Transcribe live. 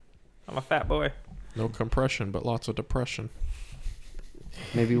I'm a fat boy. No compression, but lots of depression.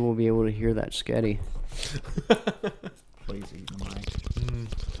 Maybe we'll be able to hear that sketty. Please eat the mic.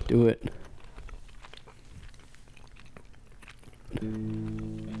 Do it.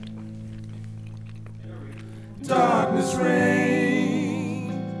 Darkness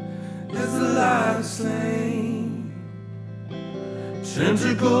reign as the light is slain.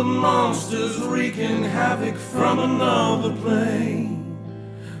 Tentacled monsters wreaking havoc from another plane.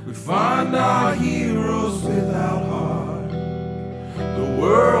 We find our heroes without heart, the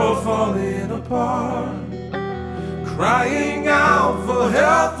world falling apart, crying out for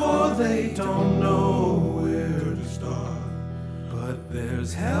help, for they don't know where to start. But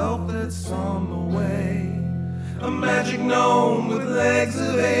there's help that's on the way. A magic gnome with legs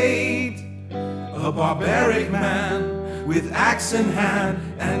of 8, a barbaric man with axe in hand,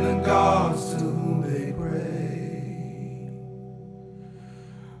 and the gods to whom they pray.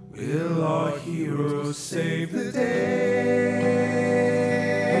 Will our heroes save the day?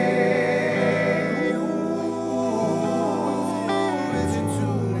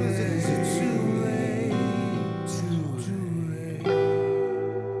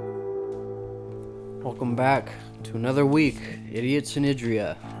 Welcome back to another week, Idiots in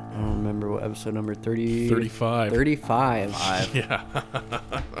Idria. I don't remember what episode number 35. 35. Yeah.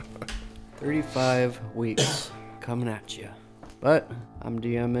 35 weeks coming at you. But I'm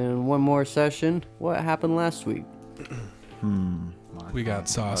DMing one more session. What happened last week? We got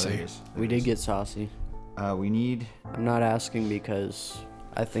saucy. We did get saucy. We need... I'm not asking because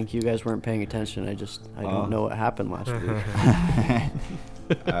I think you guys weren't paying attention. I don't know what happened last week.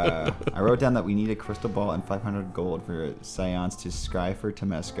 I wrote down that we need a crystal ball and 500 gold for Scions to scry for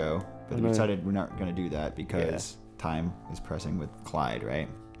Tumesco, but we decided we're not going to do that because time is pressing with Clyde, right?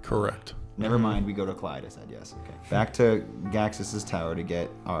 Correct. Never mind, we go to Clyde. I said yes. Okay. Back to Gaxus's tower to get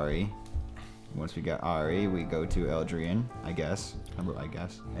Ari. Once we got Ari, we go to Eldrian, I guess.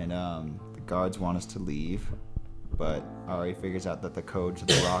 And the guards want us to leave, but Ari figures out that the code to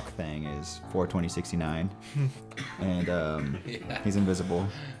the rock thing is 42069, and he's invisible.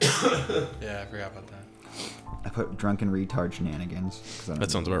 Yeah, I forgot about that. I put drunken retard shenanigans.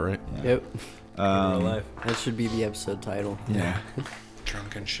 That sounds about right. Yeah. Yep. Real life. That should be the episode title. Yeah.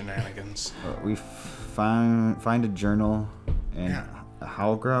 Drunken shenanigans. We find a journal and a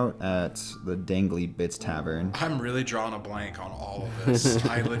Howlgrout at the Dangly Bits Tavern. I'm really drawing a blank on all of this.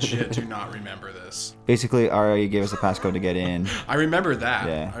 I legit do not remember this. Basically, Ari gave us a passcode to get in. I remember that.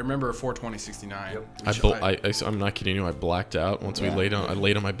 Yeah. I remember 42069. Yep. I'm not kidding you. I blacked out once we laid on. I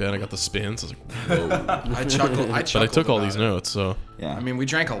laid on my bed. I got the spins. I was like, whoa. I chuckled. But I took all these notes, so. Yeah. I mean, we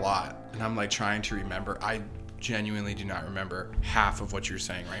drank a lot, and I'm like trying to remember. I genuinely do not remember half of what you're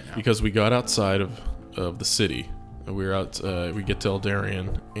saying right now. Because we got outside of the city. We were out. We get to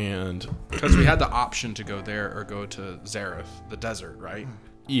Eldarian, and because we had the option to go there or go to Zareth, the desert, right?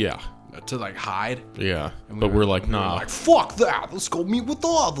 Yeah. To like hide. Yeah. And But we're like, nah. We're like, fuck that. Let's go meet with the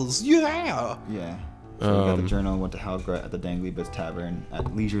others. Yeah. Yeah. So we got the journal, went to Howlgrout at the Dangly Bits Tavern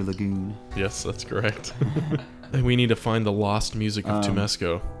at Leisure Lagoon. Yes, that's correct. And we need to find the lost music of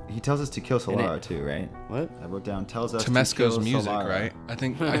Tumesco. He tells us to kill Solara too, right? What? I wrote down tells us Tumesco's to kill music, Solara. right? I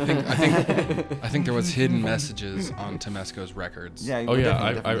think there was hidden messages on Tumesco's records. Yeah. Oh we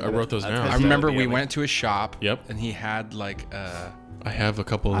yeah, definitely I wrote those down. I remember we went to his shop. Yep. And he had like I have a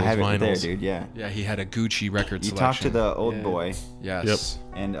couple of I those have it vinyls. there, dude. Yeah. yeah, he had a Gucci record You selection. talked to the old boy, Yes.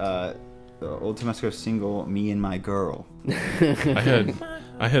 and the old Tumesco single "Me and My Girl."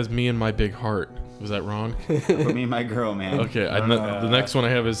 I had Me and My Big Heart. Was that wrong? But Me and My Girl, man. Okay, the next one I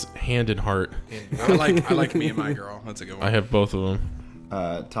have is Hand and Heart. I like Me and My Girl. That's a good one. I have both of them.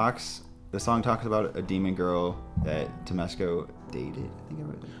 The song talks about a demon girl that Tumesco dated. I think I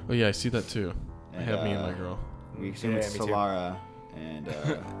wrote that. Oh yeah, I see that too. I And, have Me and My Girl. We assume it's me too. Solara, and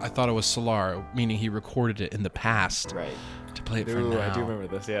I thought it was Solara, meaning he recorded it in the past right. to play it for Ooh, now. I do remember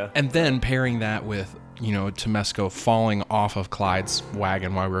this, yeah. And then pairing that with, Tumesco falling off of Clyde's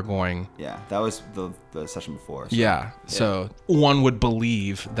wagon while we were going. Yeah, that was the session before. So. Yeah. So one would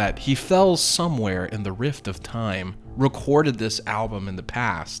believe that he fell somewhere in the rift of time, recorded this album in the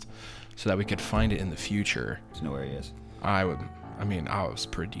past so that we could find it in the future. To know where he is. I was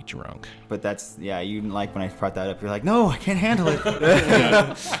pretty drunk. But that's, you didn't like when I brought that up. You're like, no, I can't handle it.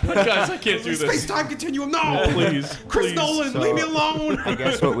 Guys, I can't do this. Space-time continuum, no! Please, Chris Nolan, So- leave me alone! I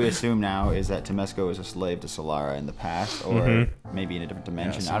guess what we assume now is that Tumesco is a slave to Solara in the past, or maybe in a different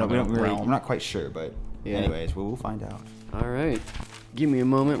dimension. some I don't. We don't other really. realm. We're not quite sure, but anyways, we'll find out. All right. Give me a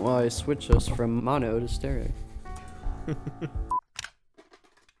moment while I switch us from mono to stereo.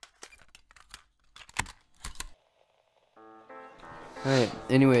 All right.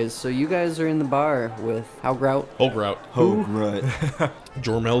 Anyways, so you guys are in the bar with Halgrout. Holgrout. Right.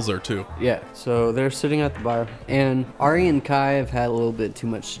 Jormel's there too. Yeah. So they're sitting at the bar, and Ari and Kai have had a little bit too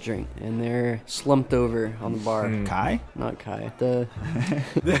much to drink, and they're slumped over on the bar. Kai? Not Kai. The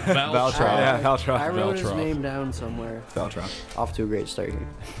Valtron. Yeah, Valtron. I wrote his Valtroff. name down somewhere. Valtron. Off to a great start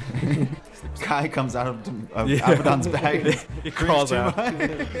here. Kai comes out of Abaddon's bag. He crawls out.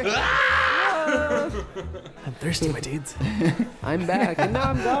 I'm thirsty, my dudes. I'm back, and now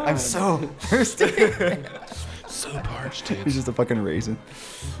I'm gone. I'm so thirsty. So parched, dude. He's just a fucking raisin.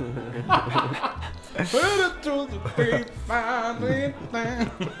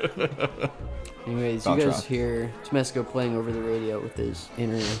 Anyways, you Valtroff. guys hear Tumesco playing over the radio with his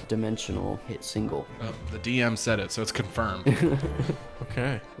interdimensional hit single. The DM said it, so it's confirmed.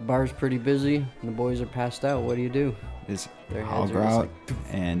 Okay. The bar's pretty busy, and the boys are passed out. What do you do? Is Their heads are just Halgrout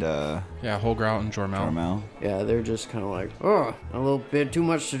and Yeah, Holgrout and Jormel. Carmel. Yeah, they're just kind of like, oh, a little bit too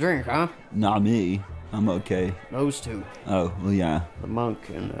much to drink, huh? Not me. I'm okay. Those two, Oh, well, yeah. the monk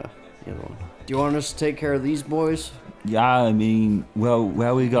and the other one. Do you want us to take care of these boys? Yeah, I mean, well,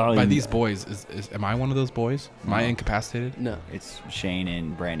 where we going? By these boys, am I one of those boys? Am I incapacitated? No. It's Shane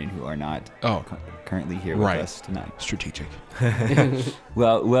and Brandon who are not Oh, currently here Right. with us tonight. strategic.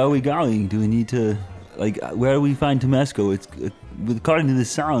 Well, where are we going? Do we need to, like, where do we find Tumesco? It's according to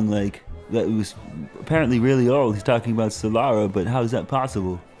this song, like, that was apparently really old. He's talking about Solara, but how is that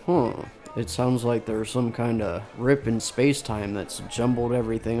possible? Huh. It sounds like there's some kind of rip in space-time that's jumbled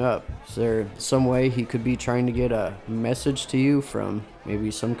everything up. Is there some way he could be trying to get a message to you from maybe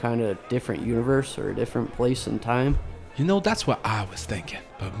some kind of different universe or a different place and time? You know, that's what I was thinking.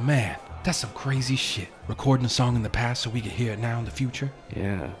 But man, that's some crazy shit. Recording a song in the past so we could hear it now in the future.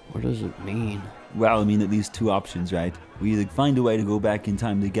 Yeah, what does it mean? Well, I mean, at least two options, right? We either find a way to go back in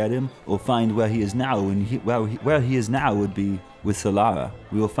time to get him, or find where he is now, and where he is now would be with Solara.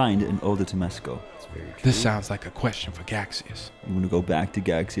 We will find an older Tumesco. It's very true. This sounds like a question for Gaxius. You want to go back to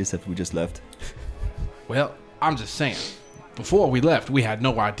Gaxius after we just left? Well, I'm just saying. Before we left, we had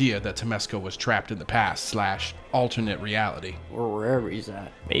no idea that Tumesco was trapped in the past / alternate reality. Or wherever he's at.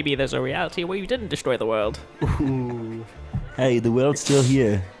 Maybe there's a reality where you didn't destroy the world. Hey, the world's still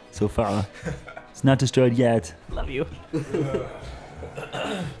here, so far. It's not destroyed yet. Love you.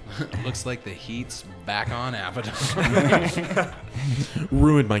 Looks like the heat's back on Abaddon.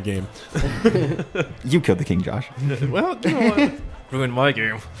 Ruined my game. You killed the king, Josh. Well, you know what? Ruined my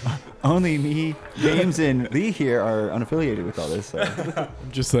game. Only me, James, and Lee here are unaffiliated with all this. So.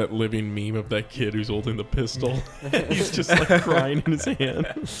 Just that living meme of that kid who's holding the pistol. He's just like crying in his hand.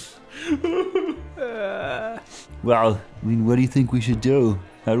 Well, I mean, what do you think we should do?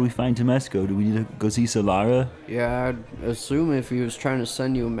 How do we find Tumesco? Do we need to go see Solara? Yeah, I'd assume if he was trying to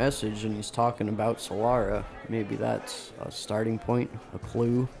send you a message and he's talking about Solara, maybe that's a starting point, a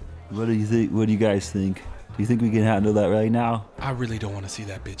clue. What do you think? What do you guys think? Do you think we can handle that right now? I really don't want to see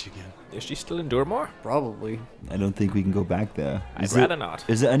that bitch again. Is she still in Duramor? Probably. I don't think we can go back there. I'd rather not.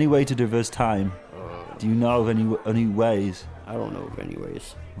 Is there any way to traverse time? Do you know of any ways? I don't know of any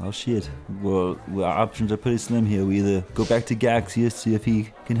ways. Well, shit. Well, our options are pretty slim here. We either go back to Gaxius, see if he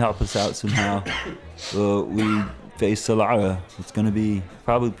can help us out somehow, or we face Solara. It's gonna be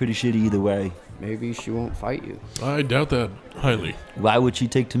probably pretty shitty either way. Maybe she won't fight you I doubt that highly. Why would she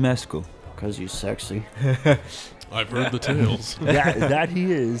take Tumesco? because he's sexy. I've heard the tales. that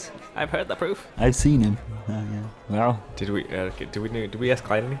he is. I've heard the proof. I've seen him. Yeah. Well, Did we ask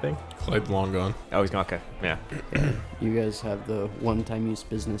Clyde anything? Clyde's long gone. Oh, he's not okay. Yeah. You guys have the one-time use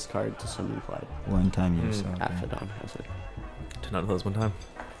business card to summon Clyde. one time you saw Abaddon has it. To none of those one time.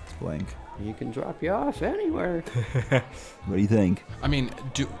 it's blank. He can drop you off anywhere. What do you think? I mean,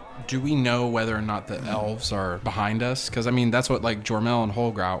 do we know whether or not the elves are behind us? Because I mean, that's what like Jormel and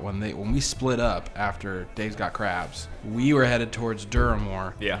Holgrout when we split up after Dave's Got Crabs, we were headed towards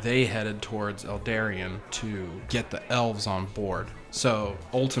Duramor. Yeah. They headed towards Eldarian to get the elves on board. So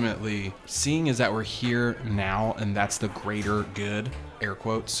ultimately, seeing as that we're here now and that's the greater good, air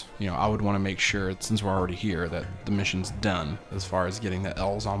quotes, you know, I would want to make sure, since we're already here, that the mission's done as far as getting the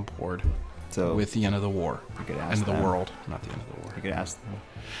elves on board So with the end of the war. you could ask End of the them. world, not the end of the war. You could ask them.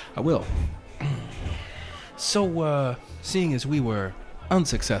 I will. So, seeing as we were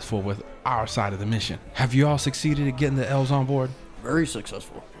unsuccessful with our side of the mission, have you all succeeded at getting the elves on board? Very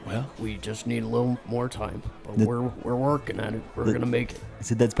successful. Well, We just need a little more time, but The- we're working at it. We're the- gonna make it. I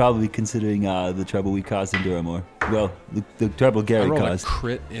said that's probably considering the trouble we caused in Duramor. Well, the trouble I Gary rolled a caused.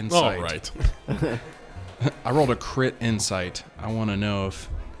 crit insight. All right. I rolled a crit insight. I want to know if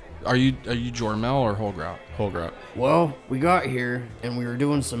are you Jormel or Holgrout? Holgrout. Well, we got here and we were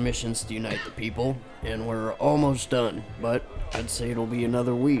doing some missions to unite the people, and we're almost done, but I'd say it'll be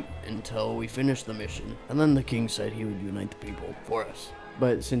another week until we finish the mission. And then the king said he would unite the people for us.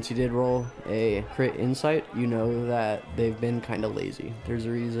 But since you did roll a crit insight, you know that they've been kind of lazy. There's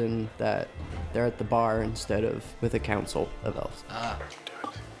a reason that they're at the bar instead of with a council of elves.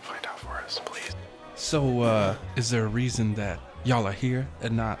 Find out for us, please. So, is there a reason that y'all are here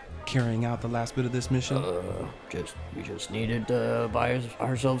and not carrying out the last bit of this mission? We just needed to buy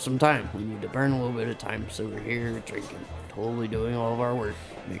ourselves some time. We need to burn a little bit of time, so we're here drinking, totally doing all of our work,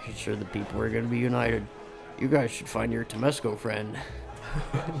 making sure the people are going to be united. You guys should find your Tumesco friend.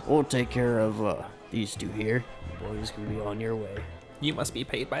 We'll take care of these two here. The boys can be on your way. You must be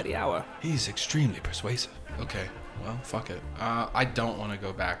paid by the hour. He's extremely persuasive. Okay, well, fuck it. I don't want to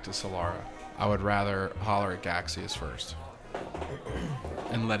go back to Solara. I would rather holler at Gaxius first.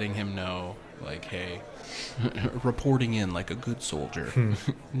 And letting him know, like, hey, reporting in like a good soldier.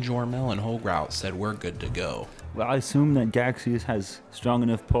 Jormel and Holgrout said we're good to go. Well, I assume that Gaxius has strong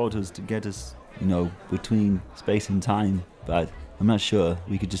enough portals to get us, between space and time, but I'm not sure.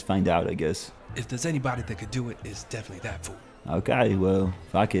 We could just find out, I guess. If there's anybody that could do it, it's definitely that fool. Okay, well,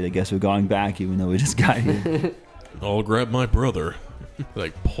 fuck it. I guess we're going back, even though we just got here. I'll grab my brother.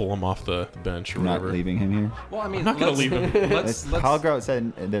 Like, pull him off the bench or Not whatever. leaving him here. Well, I mean, I'm not gonna leave him. Let's Holgrout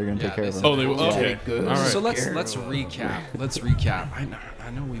said they're going to take care of him. Oh, they will? Okay. Good. All right. So let's recap. Let's recap. I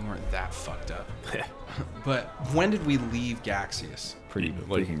know we weren't that fucked up. But when did we leave Gaxius? Pretty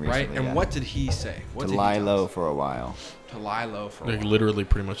like, freaking recently, Right? And yeah. what did he say? What To did lie he tell low us? for a while. To lie low for a Like, while. literally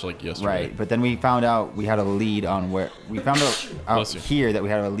pretty much like yesterday. Right, but then we found out we had a lead on where... We found out Bless you. here that we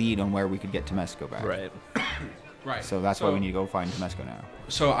had a lead on where we could get Tumesco back. Right. Right. So that's why we need to go find Tumesco now.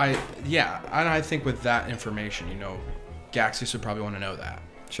 So I think with that information, Gaxius would probably want to know that.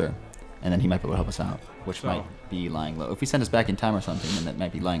 Sure. And then he might be able to help us out, which So- might be lying low. If he sent us back in time or something, then that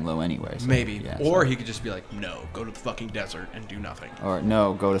might be lying low anyway. So, Maybe. yeah, Or so- he could just be like, no, go to the fucking desert and do nothing. Or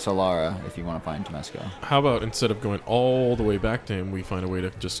no, go to Solara if you want to find Tumesco. How about instead of going all the way back to him, we find a way to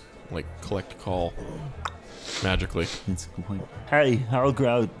just, like, collect a call magically. That's a good point. Hey,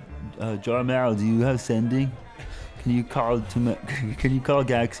 Holgrout, Jormel, do you have sending? Can you call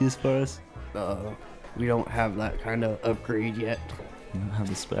Gaxius for us? We don't have that kind of upgrade yet. You don't have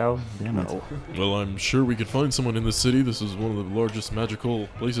the spell? Damn it. No. Well, I'm sure we could find someone in this city. This is one of the largest magical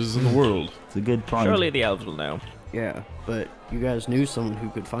places in the world. It's a good point. Surely the elves will know. Yeah, but you guys knew someone who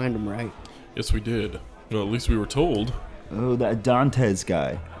could find him, right? Yes, we did. Well, at least we were told. Oh, that Dantes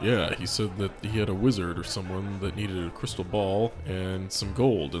guy. Yeah, he said that he had a wizard or someone that needed a crystal ball and some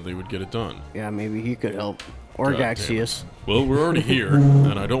gold, and they would get it done. Yeah, maybe he could help. Or God damn it. Gaxius. Well, we're already here,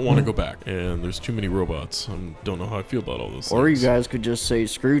 and I don't want to go back. And there's too many robots. I don't know how I feel about all those Or you things. guys could just say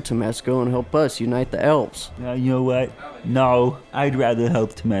screw Tumesco and help us unite the elves. You know what? No, I'd rather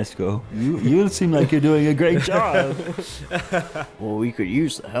help Tumesco. You seem like you're doing a great job. Well, we could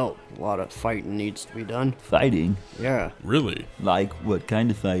use the help. A lot of fighting needs to be done. Fighting? Yeah, Really? Like, what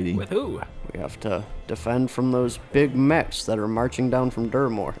kind of fighting? With who? we have to defend from those big mechs that are marching down from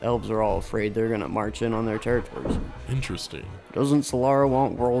Duramor. Elves are all afraid they're gonna march in on their territories. Interesting. Doesn't Solara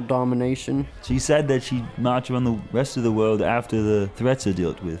want world domination? She said that she'd march around the rest of the world after the threats are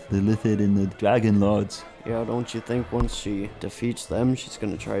dealt with. The Lithid and the Dragon Lords. Yeah, don't you think once she defeats them, she's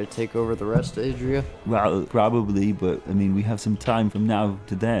gonna try to take over the rest of Idria? Well, probably, but I mean, we have some time from now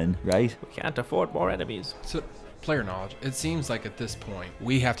to then, right? We can't afford more enemies. So, player knowledge. It seems like at this point,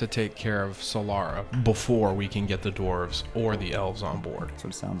 we have to take care of Solara before we can get the dwarves or the elves on board. That's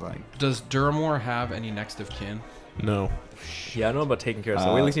what it sounds like. Does Duramor have any next of kin? No, Yeah, I don't know about taking care of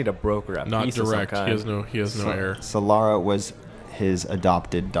so we at least need a broker at not peace of some direct. kind. He has no heir. Solara was his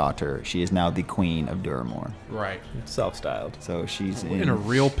adopted daughter. She is now the queen of Duramor. Right. Self-styled. So she's We're in a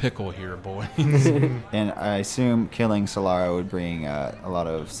real pickle here, boy. And I assume killing Solara would bring a lot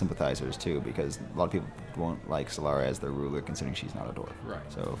of sympathizers too, because a lot of people won't like Solara as their ruler, considering she's not a dwarf. Right.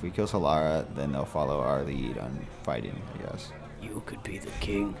 So if we kill Solara, then they'll follow our lead on fighting, I guess. You could be the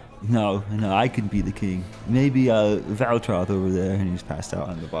king. No, I could be the king. Maybe Valtroth over there, and he's passed out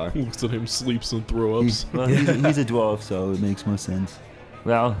on the bar. Looks at him, sleeps and throw ups. He's a dwarf, so it makes more sense.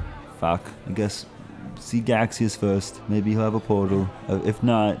 Well, fuck. I guess see Gaxius first. Maybe he'll have a portal. If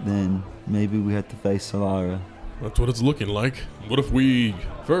not, then maybe we have to face Solara. That's what it's looking like. What if we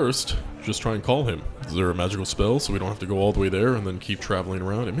first just try and call him. Is there a magical spell so we don't have to go all the way there and then keep traveling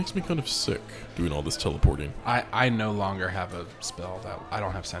around? It makes me kind of sick doing all this teleporting. I no longer have a spell that I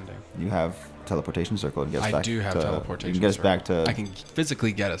don't have sending. You have teleportation circle. It gets I back do have to, teleportation. You can get us back to. I can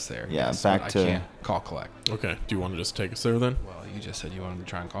physically get us there. Yeah, yes, back but to- I can't call collect. Okay, do you want to just take us there then? Well, you just said you wanted to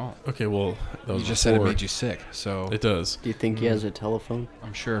try and call. Okay, well, that was You just said it before. made you sick, so It does. Do you think he has a telephone?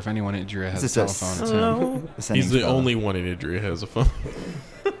 I'm sure if anyone in Idria has Is a this a telephone, it's him. Ascending He's the spell. only one in Idria has a phone.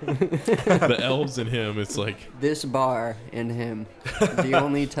 The elves and him, it's like, This bar and him, the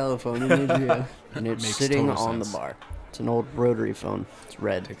only telephone in Idria, and it's Makes sitting total on sense. the bar. It's an old rotary phone. It's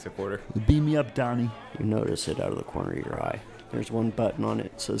red. Takes a quarter. Beam me up, Donnie. You notice it out of the corner of your eye. There's one button on it.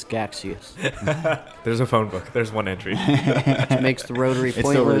 It says Gaxius. There's a phone book. There's one entry. Which makes the rotary It's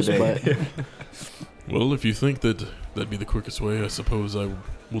still pointless, really but well, if you think that that'd be the quickest way, I suppose I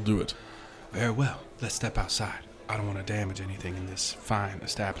will do it. Very well. Let's step outside. I don't want to damage anything in this fine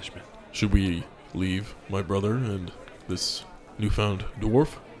establishment. Should we leave my brother and this newfound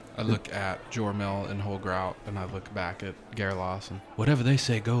dwarf? I look at Jormel and Holgrout, and I look back at Gerlos, and whatever they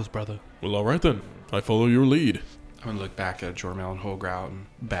say goes, brother. Well, all right then. I follow your lead. I'm gonna look back at Jormel and Holgrout and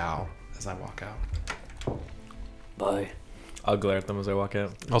bow as I walk out. bye. I'll glare at them as I walk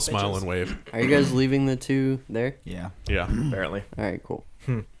out. I'll smile and wave. Are you guys leaving the two there? Yeah. Yeah. Apparently. All right, cool.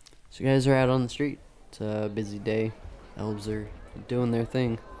 So you guys are out on the street. It's a busy day. Elves are doing their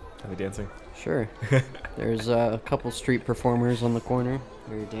thing. Are they dancing? Sure. There's a couple street performers on the corner.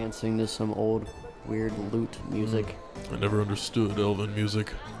 They're dancing to some old, weird lute music. I never understood elven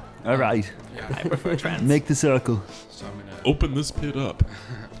music. All right, Yeah. I prefer trance. make the circle. So I'm gonna Open this pit up.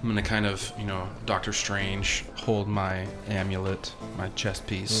 I'm gonna kind of, Doctor Strange, hold my amulet, my chest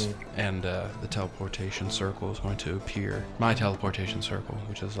piece, and the teleportation circle is going to appear. My teleportation circle,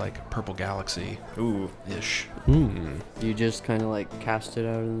 which is like purple galaxy-ish. Ooh. You just kind of like cast it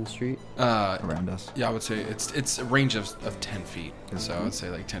out in the street. Around us. Yeah, I would say it's a range of 10 feet. So I would say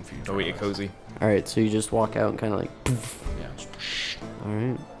like 10 feet. in Oh, front we of get us. cozy. All right, so you just walk out and kind of like poof. Yeah. All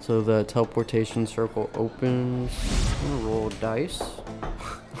right. So the teleportation circle opens. I'm gonna roll dice.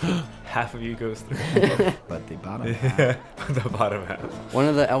 Half of you goes through. But the bottom half. The bottom half. One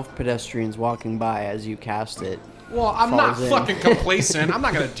of the elf pedestrians walking by as you cast it. Well, I'm not Falls in. fucking complacent. I'm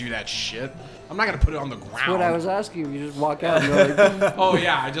not gonna do that shit. I'm not gonna put it on the ground. That's what I was asking. You just walk out and go like, Oh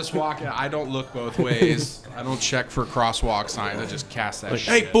yeah, I just walk. I don't look both ways. I don't check for crosswalk signs. I just cast that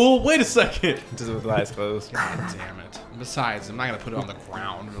shit. Hey, fool! Wait a second. Just with eyes closed. God damn it. Besides, I'm not gonna put it on the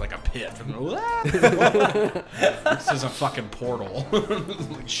ground or like a pit. This is a fucking portal.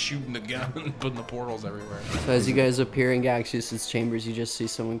 Like shooting the gun, putting the portals everywhere. So as you guys appear in Gaxius's chambers, you just see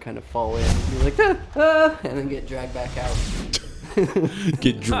someone kind of fall in. You're like, and then get dragged back out.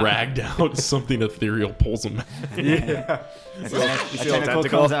 Get dragged out. Something ethereal pulls him. Yeah. A see all tentacle tentacle?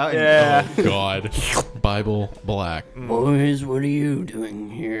 comes out. Yeah. Oh, God. Bible black. Boys, what are you doing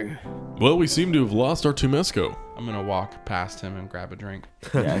here? Well, we seem to have lost our Tumesco. I'm gonna walk past him and grab a drink.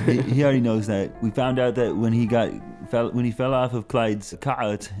 Yeah, he already knows that. We found out that when he fell off of Clyde's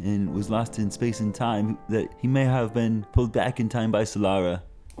cart and was lost in space and time, that he may have been pulled back in time by Solara.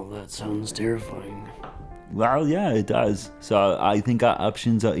 Well, that sounds terrifying. Well, yeah, it does. So I think our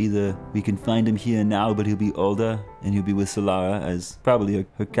options are either we can find him here now, but he'll be older and he'll be with Solara as probably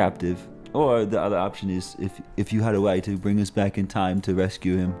her captive. Or the other option is if you had a way to bring us back in time to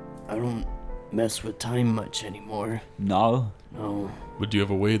rescue him. I don't mess with time much anymore. No? No. But do you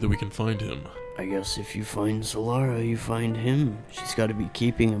have a way that we can find him? I guess if you find Solara, you find him. She's got to be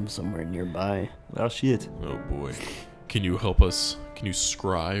keeping him somewhere nearby. Well, shit. Oh, boy. Can you help us? Can you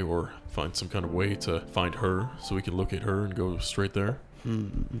scry or find some kind of way to find her so we can locate her and go straight there?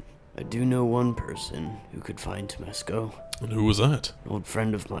 I do know one person who could find Tumesco. And who was that? An old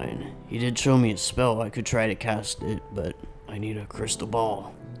friend of mine. He did show me a spell. I could try to cast it, but I need a crystal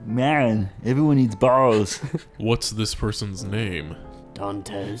ball. Man, everyone needs balls. What's this person's name?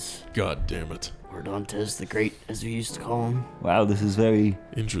 Dantes. God damn it. Or Dantes the Great, as we used to call him. Wow, this is very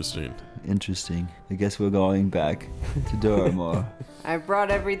Interesting. interesting. I guess we're going back to Duramor. I brought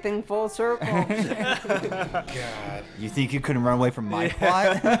everything full circle. God. You think you couldn't run away from my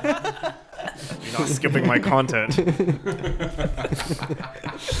plot? You're not skipping my content.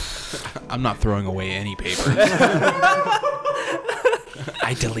 I'm not throwing away any papers.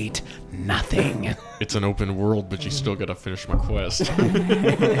 I delete nothing. It's an open world, but you still gotta finish my quest.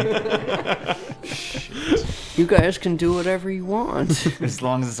 You guys can do whatever you want. As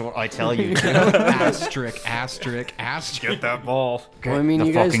long as it's what I tell you. Asterisk. Get that ball. Well, I mean, The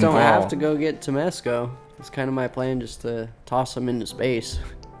you guys fucking don't ball. have to go get Tumesco. It's kind of my plan just to toss him into space.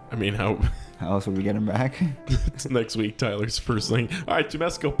 I mean, how How else will we get him back? It's next week, Tyler's first thing. All right,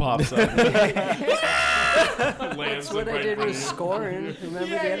 Tumesco pops up. That's what I did with Scorn. Remember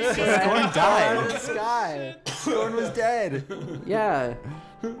the episode? Scorn died. In the sky. Scorn was dead. Yeah.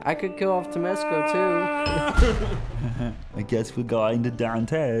 I could kill off Tumesco too. I guess we're going to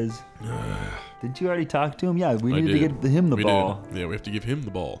Dantes. Didn't you already talk to him? Yeah, we I need to did. get him the We ball. did. Yeah, we have to give him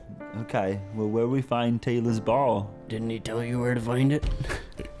the ball. Okay, well, where we find Taylor's ball? Didn't he tell you where to find it?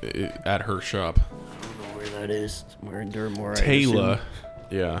 At her shop. I don't know where that is. Somewhere in Duramor. I Taylor. assume.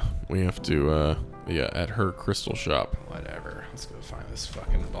 Yeah, we have to, at her crystal shop. Whatever. Let's go find this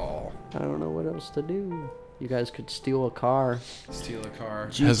fucking ball. I don't know what else to do. You guys could steal a car. Steal a car.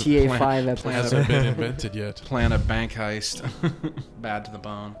 GTA plan- 5 plan- episode. Hasn't been invented yet. Plan a bank heist. Bad to the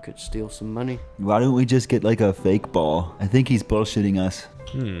bone. Could steal some money. Why don't we just get like a fake ball? I think he's bullshitting us.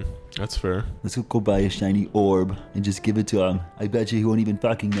 That's fair. Let's go buy a shiny orb and just give it to him. I bet you he won't even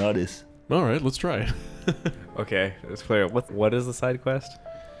fucking notice. All right, let's try it. Okay, it's clear. What is the side quest?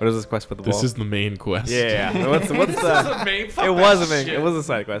 What is this quest with the ball? This is the main quest. Yeah. What's the? Fuck It was that a main. shit. It was a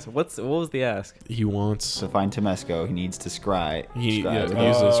side quest. What was the ask? He wants. To find Tumesco, he needs to scry. He scry with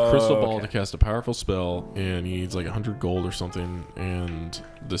uses him. crystal ball okay. to cast a powerful spell, and he needs like 100 gold or something. And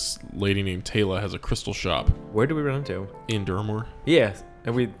this lady named Taylor has a crystal shop Where did we run into? in Duramor. Yeah,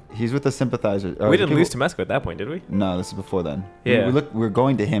 and we He's with the sympathizer. we didn't lose Tumesco at that point, did we? No, this is before then. Yeah. We're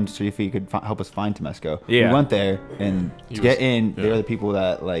going to him to see if he could help us find Tumesco. Yeah. We went there, and He to was- get in, they yeah. were the people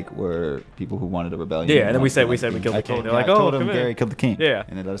that like were people who wanted a rebellion. Yeah, and then we wanted said- to, we said we killed the I king. told- They're yeah, like, I "Oh, told him come in." Gary killed the king. Yeah.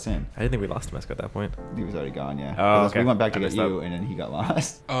 and they let us in. I didn't think we lost Tumesco at that point. He was already gone. Yeah. Oh, Because okay. We went back to I get messed you, up. and then he got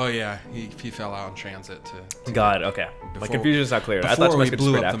lost. Oh yeah, he fell out in transit to. God, okay. My Before- confusion's not clear. I thought Before we Tumesco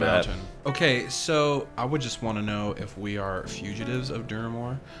blew sprayed up the after that. mountain. Okay, so I would just want to know if we are fugitives of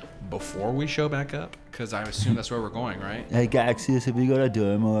Duramor before we show back up, because I assume that's where we're going, right? Hey, Gaxius, if we go to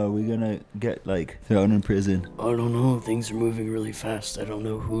Duramor, are we gonna get like thrown in prison? I don't know. Things are moving really fast. I don't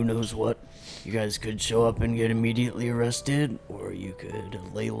know who knows what. You guys could show up and get immediately arrested, or you could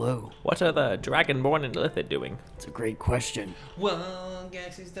lay low. What are the Dragonborn and Lithid doing? It's a great question. Well,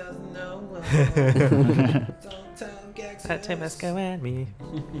 Gaxis doesn't know. Don't tell Gaxis. At Tumesco and me.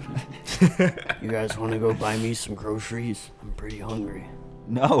 You guys want to go buy me some groceries? I'm pretty hungry.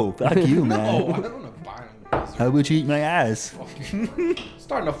 No, fuck you, man. Oh, I don't want to buy them. How about you eat my ass?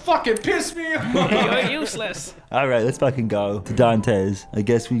 Starting to fucking piss me off. You're useless. All right, let's fucking go to Dantes. I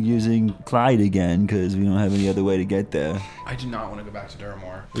guess we're using Clyde again because we don't have any other way to get there. I do not want to go back to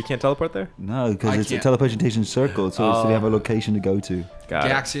Duramor. We can't teleport there? No, because I it's a can't. teleportation circle, so we have a location to go to. Got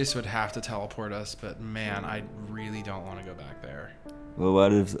it. Gaxius would have to teleport us, but man, I really don't want to go back there. Well,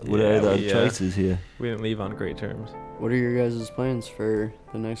 what are Yeah, the we, choices here? We didn't leave on great terms. What are your guys' plans for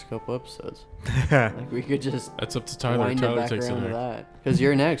the next couple episodes? Like we could just That's up to Tyler. wind it Tyler back takes it around to there. that. Because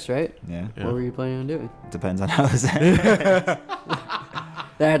you're next, right? Yeah. Yeah. What were you planning on doing? Depends on how it's.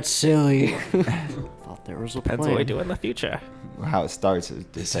 That's silly. Thought there was a plan. Depends what we do in the future. How it starts.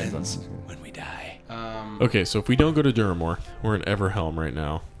 It depends on. When we die. Okay, so if we don't go to Duramor, we're in Everhelm right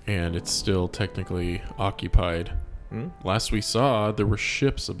now, and it's still technically occupied. Last we saw, there were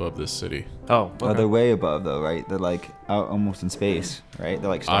ships above this city. Oh, Oh, they're way above though, right? They're like out almost in space, right? They're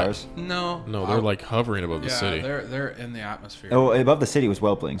like stars. No. No, they're like hovering above the Yeah, city. they're in the atmosphere. Oh, above the city was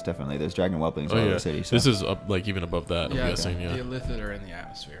whelplings, definitely. There's dragon whelplings all over the city. So. This is up, like even above that. yeah, I'm guessing. Yeah. the Illithid are in the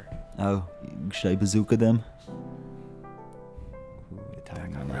atmosphere. Oh, should I bazooka them?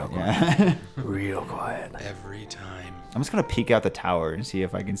 Yeah. Real quiet. Every time. I'm just gonna peek out the tower and see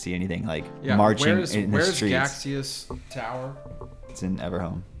if I can see anything like Yeah, marching where's in the streets. Gaxius Tower? It's in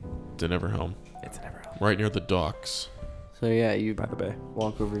Everhome. To Everhelm, it's never home. right near the docks. So yeah, you By the bay.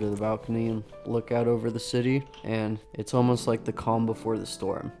 walk over to the balcony and look out over the city, and it's almost like the calm before the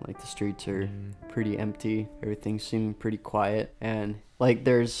storm. Like the streets are pretty empty, everything seems pretty quiet, and like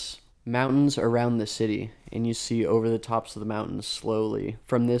there's mountains around the city, and you see over the tops of the mountains slowly.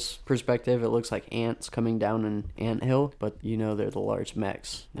 From this perspective, it looks like ants coming down an anthill, but you know they're the large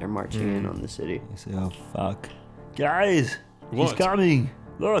mechs. They're marching in on the city. I say, oh fuck, guys, he's What? coming.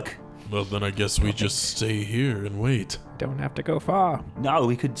 Look. Well, then I guess we just stay here and wait. Don't have to go far. No,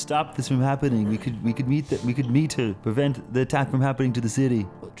 we could stop this from happening. We could meet to prevent the attack from happening to the city.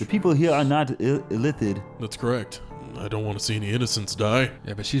 The people here are not illithid. That's correct. I don't want to see any innocents die.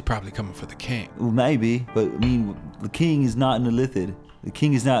 Yeah, but she's probably coming for the king. Well, maybe, but I mean, the king is not an illithid. The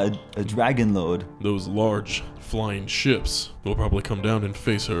king is not a dragon lord. Those large flying ships will probably come down and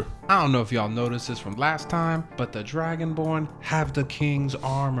face her. I don't know if y'all noticed this from last time, but the Dragonborn have the king's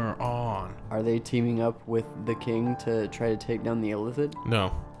armor on. Are they teaming up with the king to try to take down the Illithid?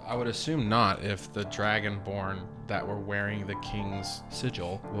 No. I would assume not if the Dragonborn that were wearing the king's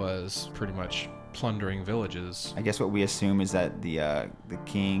sigil was pretty much plundering villages. I guess what we assume is that the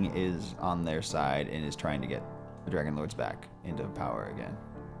king is on their side and is trying to get the Dragon Lords back into power again.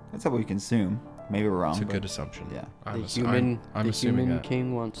 That's what we can assume. Maybe we're wrong. It's a but good assumption. Yeah. I'm The assuming human that.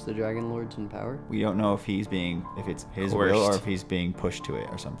 king wants the Dragon Lords in power. We don't know if it's his will or if he's being pushed to it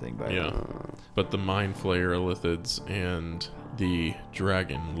or something. But Yeah. But the Mind Flayer Illithids and the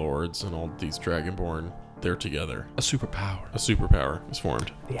Dragon Lords and all these Dragonborn, they're together. A superpower. A superpower is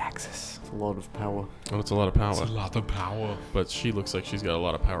formed. The Axis. It's a lot of power. Oh, it's a lot of power. It's a lot of power. But she looks like she's got a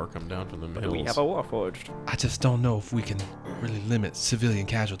lot of power come down from the hills. We have a warforged. I just don't know if we can really limit civilian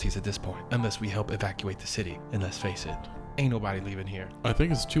casualties at this point, unless we help evacuate the city. And let's face it, ain't nobody leaving here. I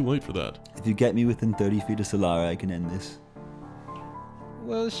think it's too late for that. If you get me within 30 feet of Solara, I can end this.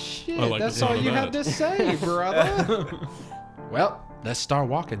 Well, shit, I like the that's sound all of you that. have to say, brother. Well, let's start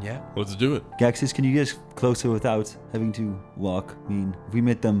walking, yeah? Let's do it. Gaxis, can you get closer without having to walk? I mean, if we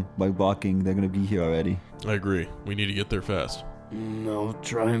meet them by walking, they're gonna be here already. I agree. We need to get there fast. I'll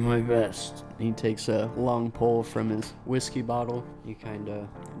try my best. He takes a long pull from his whiskey bottle. He kind of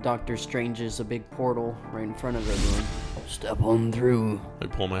Doctor Strange's a big portal right in front of everyone. Step on through. I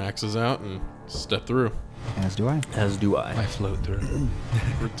pull my axes out and step through. as do I. As do I. I float through.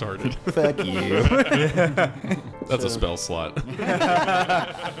 Retarded. Fuck you. That's a spell slot.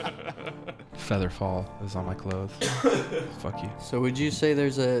 Featherfall is on my clothes. Fuck you. So would you say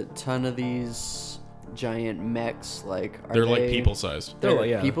there's a ton of these giant mechs? Like, are They're they, like people sized. They're like,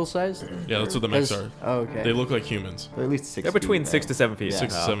 yeah. people sized? Yeah, that's what the mechs are. Oh, okay. They look like humans. They're at least 6 They're between feet, 6 to right? 7 feet. Yeah.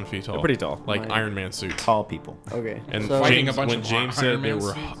 6 to 7 feet tall. They're pretty tall. Like My- Iron Man suits. Tall people. Okay. And so, Fighting James, a bunch when of James Iron said Man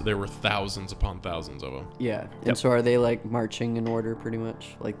suits? there were thousands upon thousands of them. yeah. And so are they like marching in order pretty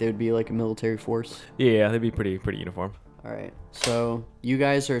much? Like they would be like a military force? Yeah, they'd be pretty uniform. All right. So you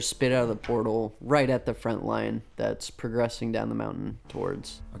guys are spit out of the portal right at the front line that's progressing down the mountain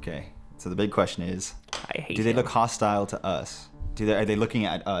towards. Okay. So the big question is, I hate do they him. look hostile to us? Are they looking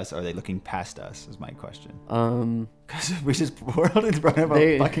at us or are they looking past us is my question. Because we just whirled in front of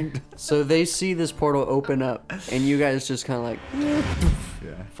a fucking... So they see this portal open up and you guys just kind of like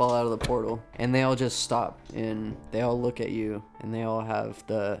fall out of the portal and they all just stop and they all look at you and they all have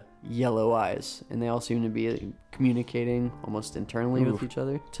the yellow eyes and they all seem to be communicating almost internally with each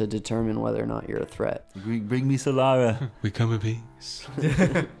other to determine whether or not you're a threat. Bring me Solara. We come in peace.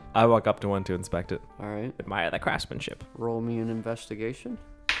 I walk up to one to inspect it. All right. Admire the craftsmanship. Roll me an investigation.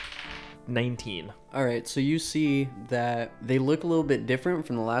 19. All right, so you see that they look a little bit different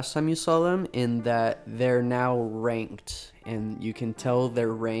from the last time you saw them in that they're now ranked, and you can tell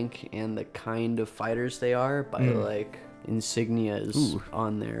their rank and the kind of fighters they are by like insignias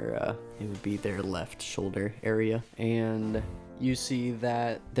on their it would be their left shoulder area. And you see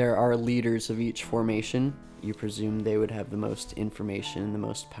that there are leaders of each formation. You presume they would have the most information and the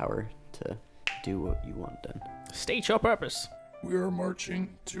most power to do what you want done. State your purpose. We are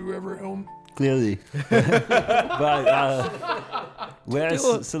marching to Everhelm. Clearly. But, where's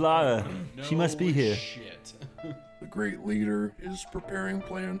Solara? She must be here. Shit. The great leader is preparing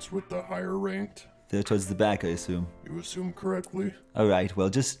plans with the higher ranked. They're towards the back, I assume. You assume correctly. Alright, well,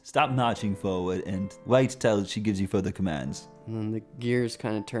 just stop marching forward and wait till she gives you further commands. And then the gears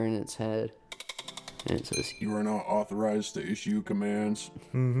kind of turn its head, and it says, You are not authorized to issue commands.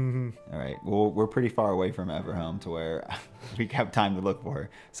 All right. Well, we're pretty far away from Everhelm to where we have time to look for her.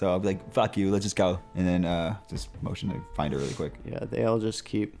 So I'll be like, fuck you, let's just go. And then just motion to find her really quick. yeah, they all just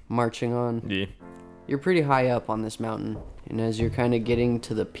keep marching on. Yeah. You're pretty high up on this mountain, and as you're kind of getting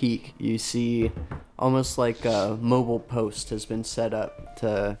to the peak, you see almost like a mobile post has been set up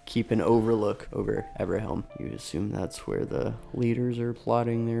to keep an overlook over Everhelm. You assume that's where the leaders are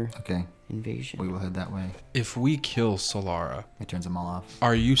plotting their Okay. invasion. We will head that way. If we kill Solara, It turns them all off.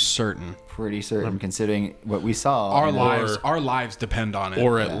 are you certain Pretty certain, considering what we saw. our and lives depend on it?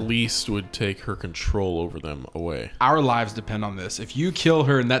 Or at least would take her control over them away. Our lives depend on this. If you kill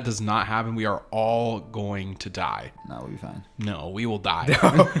her and that does not happen, we are all going to die. No, we'll be fine. No, we will die.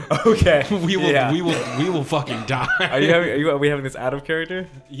 Okay. we will. Yeah. We will fucking die. Are we having this out of character?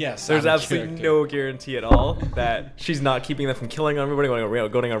 Yes. There's out of absolutely character. no guarantee at all that she's not keeping them from killing everybody,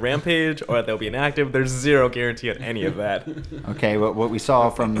 going on a rampage, or that they'll be inactive. There's zero guarantee on any of that. Okay, what we saw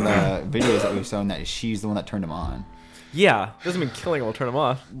from the videos that we've shown that she's the one that turned them on. Yeah, doesn't mean killing them will turn them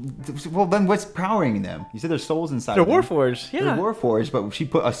off. Well, then what's powering them? You said there's souls inside. They're of them. warforged. Yeah. They're warforged, but she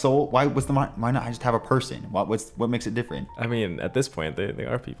put a soul. Why not just have a person? What makes it different? I mean, at this point, they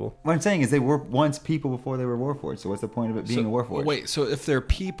are people. What I'm saying is they were once people before they were warforged. So what's the point of it being a warforged? Wait, so if they're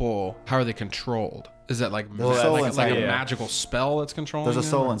people, how are they controlled? Is that like There's a soul like inside a of it. magical spell that's controlling? There's a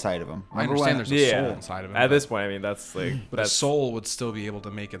him? soul inside of him. I Remember understand when- there's a Yeah. soul inside of him. At this point, I mean, that's like but a that's soul would still be able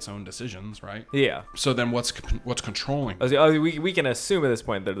to make its own decisions, right? Yeah. So then what's controlling? We can assume at this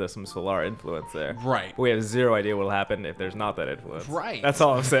point that there's some Solara influence there. Right. But we have zero idea what will happen if there's not that influence. Right. That's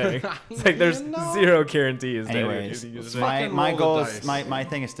all I'm saying. It's like there's zero guarantees. that Anyways, anything is- my Fucking roll goal the is dice. my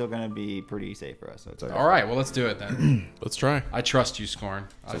thing is still gonna be pretty safe for us. So it's All right, well let's do it then. Let's try. I trust you, Scorn.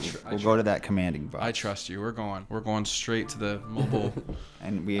 We'll go to that commanding box. I trust you. We're going straight to the mobile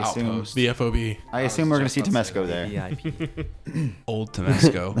and we assume outpost. The FOB. I assume we're gonna see just about to Tumesco there. VIP. Old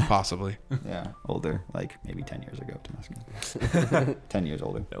Tumesco, possibly. Yeah, older, like maybe 10 years ago. Tumesco. 10 years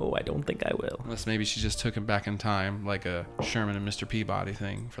older. No, I don't think I will. Unless maybe she just took him back in time, like a Sherman and Mr. Peabody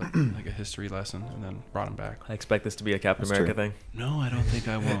thing, for like a history lesson, and then brought him back. I expect this to be a Captain That's America true. thing. No, I don't think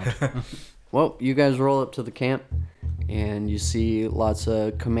I won't. Well, you guys roll up to the camp, and you see lots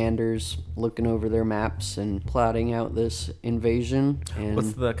of commanders looking over their maps and plotting out this invasion. And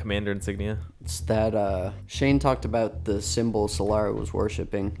What's the commander insignia? it's that Shane talked about the symbol Solara was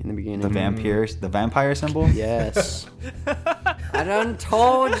worshipping in the beginning. The vampire symbol. Yes. I done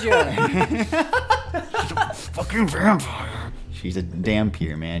told you. Fucking vampire. She's a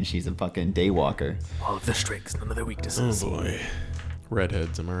dampier, man. She's a fucking daywalker. All of the strengths, none of the Oh weaknesses. boy.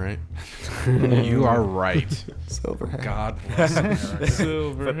 Redheads, am I right? You are right. Silver hair. God bless America.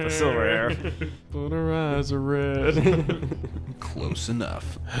 Silver But the silver hair. But her eyes are red. Close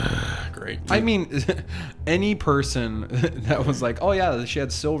enough. Great. I mean, any person that was like, oh yeah, she had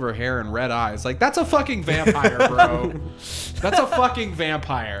silver hair and red eyes, like, that's a fucking vampire, bro. That's a fucking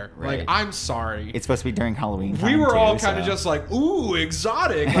vampire. Right. Like, I'm sorry. It's supposed to be during Halloween. We time, were all too, kind of so- just like, ooh,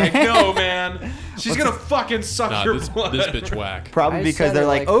 exotic. Like, no, man. She's gonna fucking suck Nah, your this blood. bitch whack. Probably I because said they're it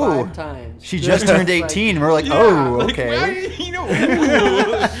like, 5 times. she just turned 18. We're like, Yeah, oh, like, okay. why- you know,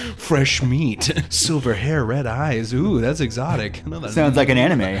 ooh, fresh meat, silver hair, red eyes. Ooh, that's exotic. Another Sounds like an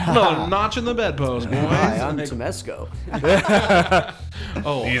anime. another notch in the bedpost, boys. Hi, I'm Like, Tumesco.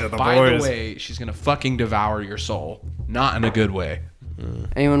 oh, These are the by boys. the way, she's gonna fucking devour your soul. Not in a good way.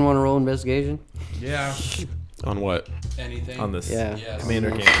 Anyone want to roll investigation? Yeah. On what? Anything. On this Yeah. Yes.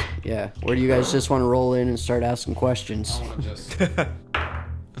 commander camp. Yeah. Or do you guys just want to roll in and start asking questions? I want to just.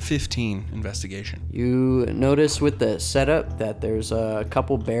 15 investigation. You notice with the setup that there's a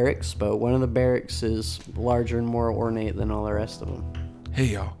couple barracks, but one of the barracks is larger and more ornate than all the rest of them. Hey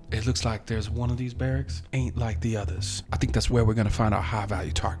y'all, it looks like there's one of these barracks ain't like the others. I think that's where we're gonna find our high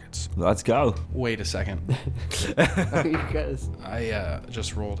value targets. Let's go. Wait a second. You guys. I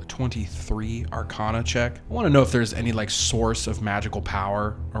just rolled a 23 Arcana check. I want to know if there's any like source of magical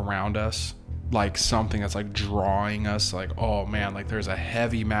power around us, like something that's like drawing us. Like, oh man, like there's a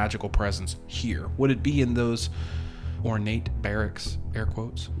heavy magical presence here. Would it be in those ornate barracks? Air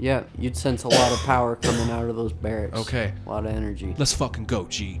quotes. Yeah, you'd sense a lot of power coming out of those barracks. Okay. A lot of energy. Let's fucking go,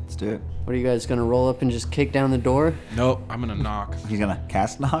 G. Let's do it. What are you guys gonna roll up and just kick down the door? Nope, I'm gonna knock. He's gonna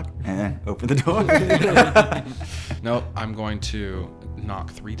cast knock and then open the door. Nope, I'm going to knock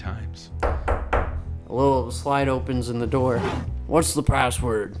 3 times. A little slide opens in the door. What's the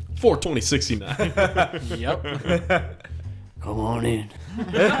password? 42069. Yep. Come on in.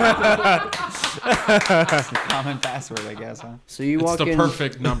 Common password, I guess, huh? So you It's walk the in.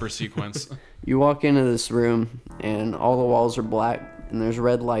 perfect number sequence. You walk into this room, and all the walls are black, and there's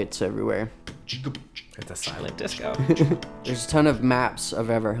red lights everywhere. It's a silent disco. There's a ton of maps of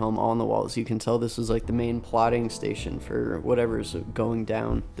Everhelm on the walls. You can tell this is like the main plotting station for whatever's going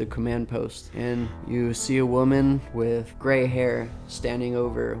down the command post. And you see a woman with gray hair standing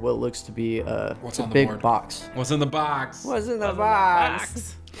over what looks to be a What's it's a on the big board? box. What's in the box? What's in the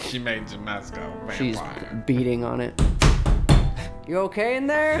box? She made Tumesco She's vampire. beating on it. You okay in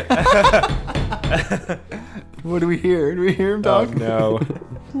there? What do we hear? Do we hear him Oh talk? no.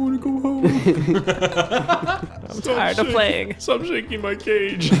 I wanna go home. I'm tired of playing. Stop shaking my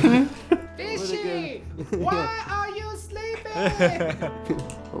cage. Fishy! Why are you sleeping?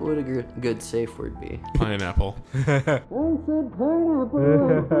 What would a good safe word be? Pineapple.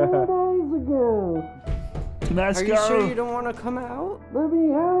 Are you sure you don't want to come out? Let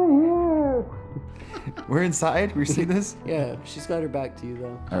me out of here! We're inside. We see this. Yeah, she's got her back to you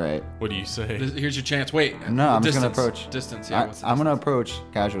though. All right. What do you say? Here's your chance. Wait. No, I'm just gonna Distance. approach. Distance. Yeah. what's the I'm gonna distance?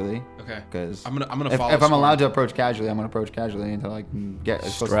 approach casually Okay. because I'm gonna if follow. I'm allowed to Scorn. approach casually, I'm gonna approach casually until I can get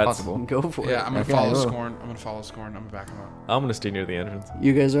as close Struts. as possible. Go for Yeah, it. I'm gonna Okay, follow whoa. Scorn. I'm gonna follow Scorn. I'm gonna back him up. I'm gonna stay near the entrance.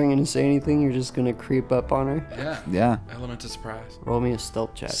 You guys aren't gonna say anything. You're just gonna creep up on her. Yeah. Yeah. Element of surprise. Roll me a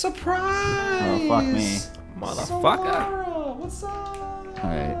stealth check. Surprise! Oh fuck me. Motherfucker. Solara, what's up? All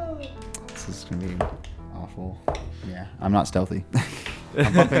right. This is gonna be awful. Yeah. I'm not stealthy.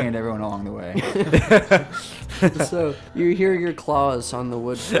 I'm bumping into everyone along the way. So you hear your claws on the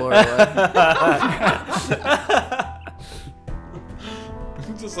wood floor.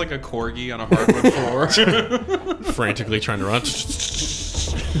 Just like a corgi on a hardwood floor. Frantically trying to run.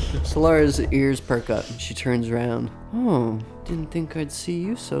 Solara's ears perk up and she turns around. Oh, didn't think I'd see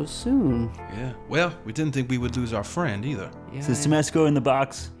you so soon. Yeah. Well, we didn't think we would lose our friend either. Yeah, So is Tumesco in the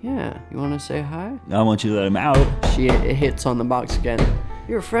box? yeah. You want to say hi? I want you to let him out. She hits on the box again.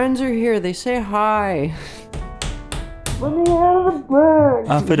 Your friends are here. They say hi. Let me out of the bag.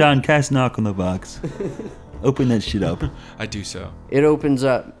 Alpha cast knock on the box. Open that shit up. I do so. It opens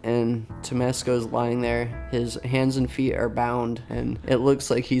up and Tumesco's lying there. His hands and feet are bound and it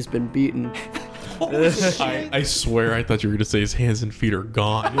looks like he's been beaten. I swear I thought you were going to say his hands and feet are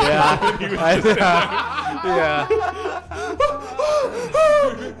gone. Yeah. Yeah.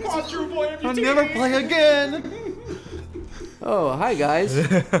 I'll never play again. Oh, hi guys.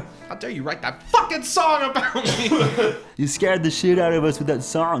 How dare you write that fucking song about me? You scared the shit out of us with that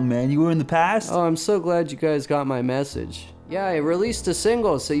song, man. You were in the past? Oh, I'm so glad you guys got my message. Yeah, I released a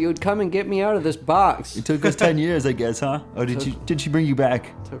single so you would come and get me out of this box. It took us 10 years, I guess, huh? Or did she bring you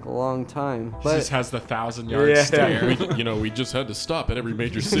back? Took a long time. He just But has the 1,000-yard Yeah. stare. We just had to stop at every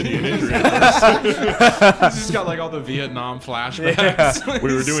major city in Idria. He's just got like all the Vietnam flashbacks.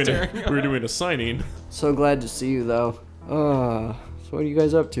 We were Staring doing a signing. so glad to see you though. So what are you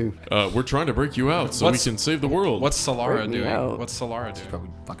guys up to? We're trying to break you out so What's- we can save the world. What's Solara Break me doing? out. What's Solara doing? Probably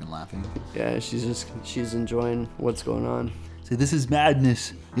fucking laughing. Yeah, she's enjoying what's going on. So this is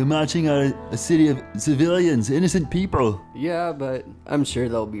madness. You're marching out a city of civilians, innocent people. Yeah, but I'm sure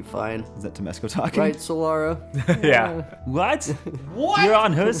they'll be fine. Is that Tumesco talking? Right, Solara? Yeah. What? What? You're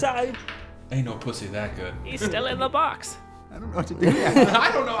on her side? Ain't no pussy that good. He's still in the box. I don't know what to do.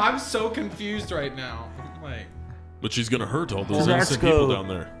 I don't know. I'm so confused right now. Like, But she's going to hurt all those Tumesco, innocent people down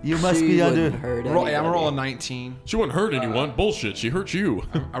there. You must She be wouldn't under... hurt I'm anybody. rolling 19. She wouldn't hurt anyone. Bullshit. She hurt you.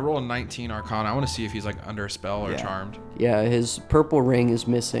 I roll a 19 Arcana. I want to see if he's like under a spell or Yeah. charmed. Yeah, his purple ring is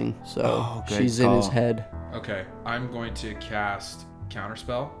missing, so Oh, good she's in his call. head. Okay, I'm going to cast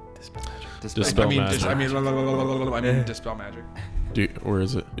Counterspell. Dispel magic. I mean dispel magic. Where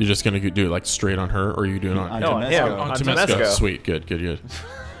is it? You're just going to do it like straight on her, or are you doing it on... No, Tumesco. yeah, on on Tumesco. Tumesco. Sweet. Good. I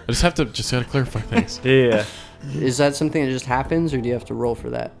just gotta clarify things. Yeah. Is that something that just happens, or do you have to roll for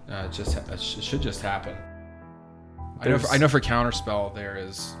that? It should just happen. I know for Counterspell there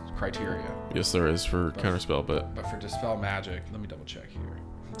is criteria. Yes, there is for counterspell, but But for Dispel Magic, let me double check here.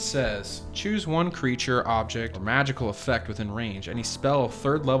 It says, choose one creature, object, or magical effect within range. Any spell of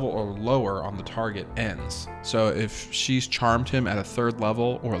 3rd level or lower on the target ends. So if she's charmed him at a 3rd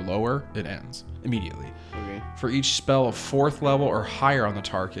level or lower, it ends immediately. Okay. For each spell of 4th level or higher on the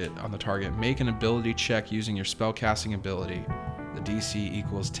target, make an ability check using your spellcasting ability. The DC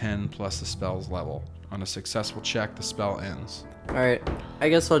equals 10 plus the spell's level. On a successful check, the spell ends. Alright, I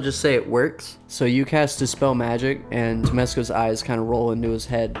guess I'll just say it works. So you cast Dispel Magic, and Tumesco's eyes kind of roll into his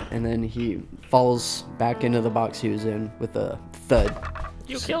head, and then he falls back into the box he was in with a thud.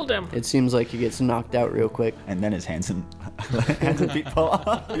 You killed him. It seems like he gets knocked out real quick. And then his hands and feet fall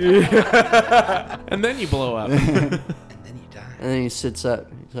off. and then you blow up. And then he sits up.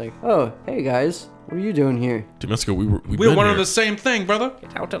 He's like, oh, hey guys, what are you doing here? Tumesco, We're been one of here. the same thing, brother.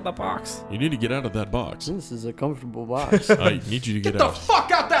 Get out of the box. You need to get out of that box. This is a comfortable box. I need you to get Get the out. fuck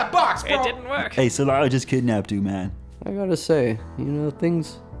out that box, bro. It didn't work. Hey, Solara just kidnapped you, man. I gotta say,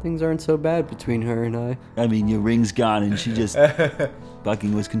 things aren't so bad between her and I. I mean, your ring's gone and she just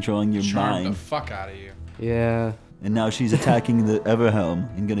fucking was controlling your Charmed the mind. fuck out of you. Yeah, And now she's attacking the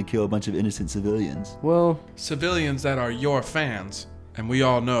Everhelm and gonna kill a bunch of innocent civilians. well, Civilians that are your fans, and we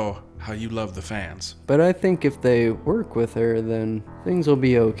all know how you love the fans. but I think if they work with her, then things will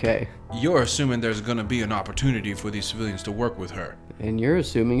be okay. You're assuming there's gonna be an opportunity for these civilians to work with her. And you're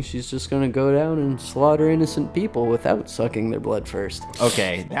assuming she's just gonna go down and slaughter innocent people without sucking their blood first.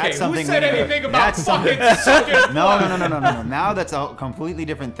 Okay, that's something. who said we need to- anything about that's fucking something- sucking No. Now that's a completely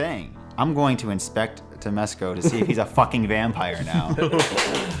different thing. I'm going to inspect Tumesco to see if he's a fucking vampire now.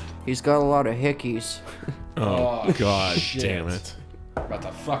 He's got a lot of hickeys. Oh, God shit. damn it. About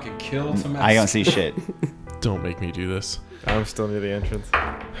to fucking kill Tumesco. I don't see shit. Don't make me do this. I'm still near the entrance.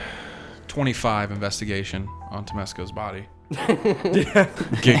 25 investigation on Tumesco's body.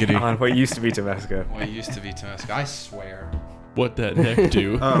 Giggity. On what used to be Tumesco. Well, it used to be Tumesco. I swear. What that heck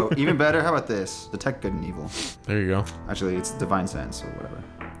do? Oh, even better. How about this? Detect good and evil. There you go. Actually, it's divine sense or whatever.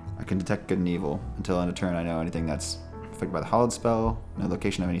 I can detect good and evil until end of turn. I know anything that's affected by the hallowed spell, no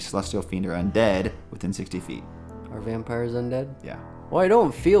location of any celestial fiend or undead within 60 feet. Are vampires undead? Yeah. Well, I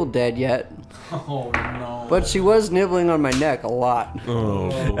don't feel dead yet, Oh no. but she was nibbling on my neck a lot. Oh,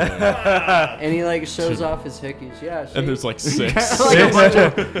 boy. And he like shows off his hickeys. Yeah. And there's like 6. like a bunch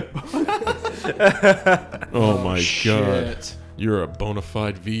Oh my god. Shit. You're a bona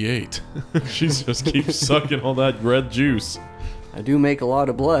fide V8. She just keeps sucking all that red juice. I do make a lot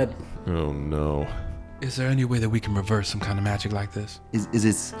of blood. Oh no. Is there any way that we can reverse some kind of magic like this? Is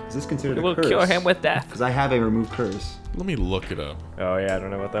this? Is this considered a We'll curse? cure him with death. Because I have a remove curse. Let me look it up. Oh yeah, I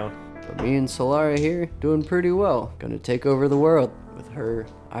don't know about that one. But me and Solara here doing pretty well. Gonna take over the world with her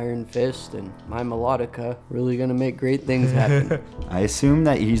iron fist and my melodica. Really gonna make great things happen. I assume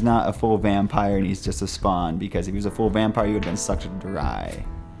that he's not a full vampire and he's just a spawn, because if he was a full vampire, he would have been sucked dry.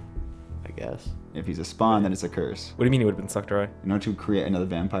 I guess. If he's a spawn, then it's a curse. What do you mean he would have been sucked dry? In order to create another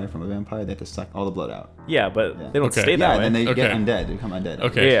vampire from a vampire, they have to suck all the blood out. Yeah, but Yeah. they don't Okay. stay that Yeah, way. then they Okay. get undead. They become undead.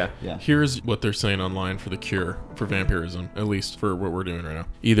 Okay. Yeah. Yeah. Here's what they're saying online for the cure for vampirism, at least for what we're doing right now.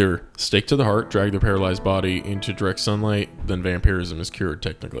 Either stake to the heart, drag their paralyzed body into direct sunlight, then vampirism is cured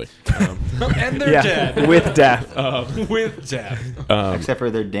technically. And they're Yeah, dead. with death. With death. Except for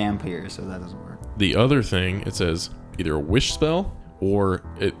they're damp here, so that doesn't work. The other thing, it says either a wish spell or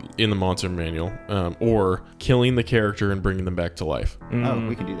in the monster manual, or killing the character and bringing them back to life. Oh,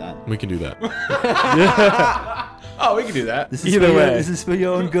 we can do that. We can do that. Oh, we can do that. This is Either for way. Your, this is for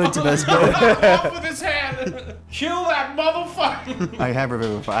your own good, Tumesco. Off with his hand. Kill that motherfucker. I have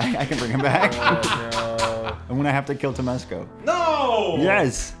Revivify. I can bring him back. I'm gonna have to kill Tumesco. No.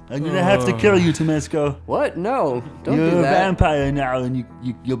 Yes, I'm gonna have to kill you, Tumesco. What? No, don't You're do a that. vampire now, and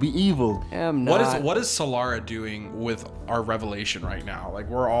you'll be evil. I'm not. What is Solara doing with our revelation right now? Like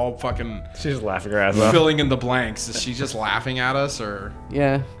we're all fucking She's just laughing her ass off. filling in the blanks. Is she just laughing at us, or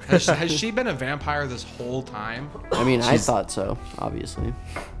Yeah. has she been a vampire this whole time? I mean, I thought so, obviously.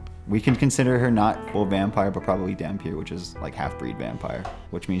 We can consider her not full vampire, but probably Dampier, which is like half-breed vampire,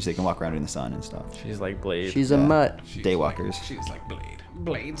 which means they can walk around in the sun and stuff. She's like Blade. She's a mutt. Daywalkers. She's like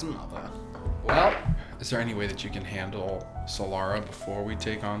Blade's mother. Well, is there any way that you can handle Solara before we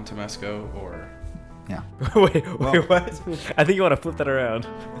take on Tumesco, or? Yeah. wait, what? I think you want to flip that around.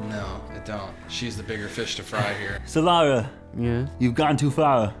 No, I don't. She's the bigger fish to fry here. Solara, Yeah. you've gone too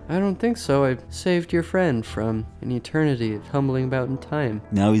far. I don't think so. I saved your friend from an eternity of tumbling about in time.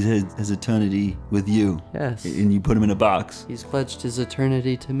 Now he's his eternity with you, Yes. and you put him in a box. He's pledged his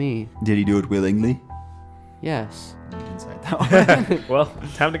eternity to me. Did he do it willingly? Yes. Inside that one. Well,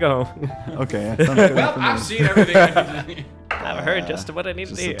 time to go home. Okay. That sounds good Well, for me. I've seen everything I need to. I've heard just what I needed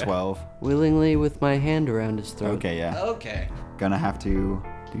Just to a hear. 12. Willingly with my hand around his throat. Okay, yeah. Okay. Gonna have to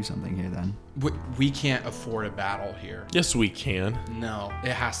do something here then. We can't afford a battle here. Yes, we can. No,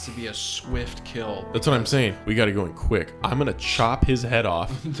 it has to be a swift kill. That's what I'm saying. We got to go in quick. I'm gonna chop his head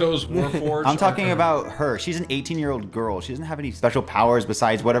off. Those warforged. I'm talking about her. She's an 18-year-old girl. She doesn't have any special powers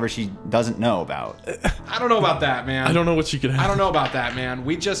besides whatever she doesn't know about. I don't know about that, man. I don't know what she could have. I don't know about that, man.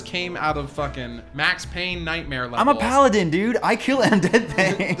 We just came out of fucking Max Payne nightmare levels. I'm a paladin, dude. I kill undead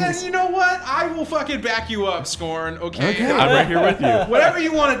Then things. you know what? I will fucking back you up, Scorn. Okay. I'm right here with you. Whatever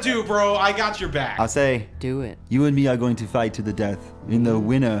you want to do, bro. I got your back. I'll say, Do it. You and me are going to fight to the death, and the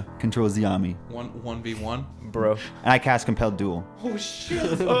winner controls the army. 1v1. Bro. and I cast Compelled Duel. Oh shit.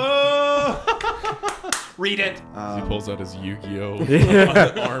 Read it. He pulls out his Yu-Gi-Oh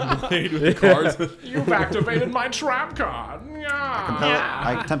arm blade with the cards. You've activated my trap card. Yeah.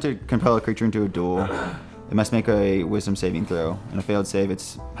 I attempt to compel a creature into a duel. It must make a wisdom saving throw. And a failed save,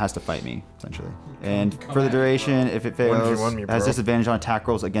 it has to fight me, essentially. And for the duration, if it fails, 1v1 me, it has bro. disadvantage on attack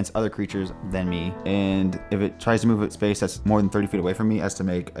rolls against other creatures than me. And if it tries to move a space that's more than 30 feet away from me, it has to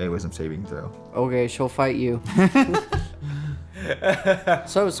make a wisdom saving throw. Okay, she'll fight you.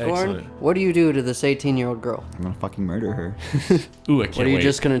 So, Scorn, Excellent. what do you do to this 18-year-old girl? I'm gonna fucking murder her. Ooh, I can't What, are you wait.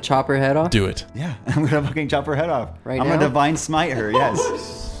 just gonna chop her head off? Do it. Yeah, I'm gonna fucking chop her head off. Right I'm now? gonna divine smite her,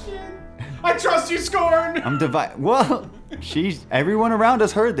 yes. I trust you, Scorn. I'm divine. Well, everyone around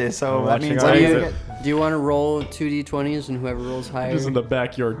us heard this, so I'm that watching means our I'm gonna exit. get. Do you want to roll 2d20s and whoever rolls higher? Just in the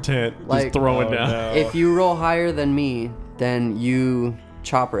backyard tent, Like- just throwing Oh, down. no. If you roll higher than me, then you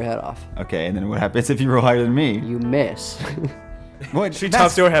chop her head off. Okay, and then what happens if you roll higher than me? You miss. What? She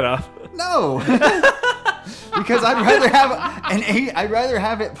chops your head off. No. Because I'd rather have an 8. I'd rather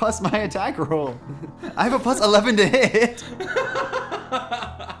have it plus my attack roll. I have a plus 11 to hit.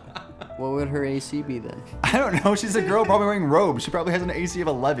 What would her AC be then? I don't know. She's a girl probably wearing robes. She probably has an AC of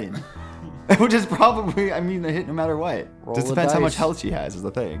 11. Which is probably, I mean, the hit no matter what. Roll Just the depends how much dice. health she has is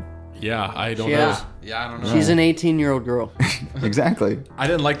the thing. Yeah, I don't She know. has- Yeah, I don't know. She's an 18-year-old girl. Exactly. I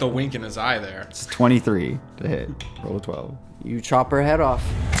didn't like the wink in his eye there. It's 23 to hit. Roll a 12. You chop her head off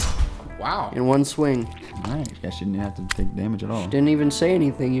Wow. in one swing. All right. Guess you didn't have to take damage at all. Didn't even say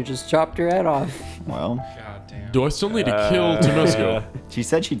anything. You just chopped her head off. Well, God damn. Do I still need to kill Tumesco? she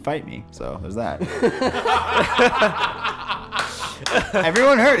said she'd fight me, so there's that.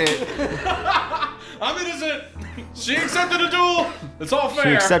 Everyone heard it. I'm innocent. She accepted a duel. It's all fair. She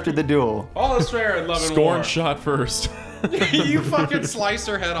accepted the duel. All is fair in love and Scorn war. shot first. You fucking slice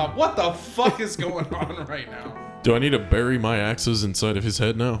her head off. What the fuck is going on right now? Do I need to bury my axes inside of his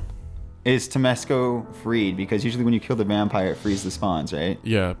head now? Is Tumesco freed? Because usually when you kill the vampire, it frees the spawns, right?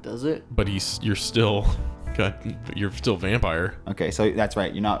 Yeah, Does it? but you're still vampire. Okay, so that's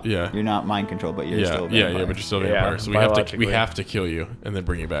right. You're not. Yeah. You're not mind controlled, but you're still. Yeah, Vampire. but you're still Yeah, vampire. So we biologically. have to kill you and then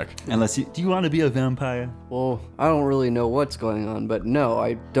bring you back. Unless you, do you want to be a vampire? Well, I don't really know what's going on, but no,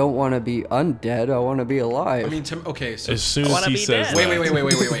 I don't want to be undead. I want to be alive. I mean, okay, so As soon as wanna he be says dead.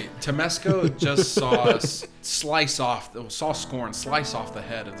 that, wait. Tumesco just saw us saw Scorn slice off the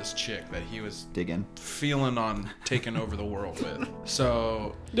head of this chick that he was Dig in. feeling on taking over the world with.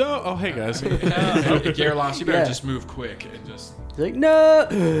 So, No, oh hey guys. Gerlos, you better Yeah. just move quick and just. It's like,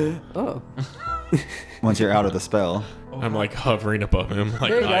 no! Oh. Once you're out of the spell. I'm like hovering above him,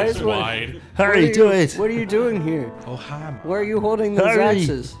 like Hey, eyes guys, what- wide. Hurry, do it! What are you doing here? Oh hi. Why are you holding those Hurry,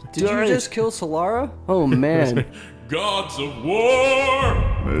 axes? Did do you it. just kill Solara? Oh, man. Gods of war!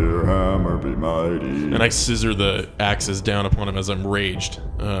 May your hammer be mighty. And I scissor the axes down upon him as I'm raged.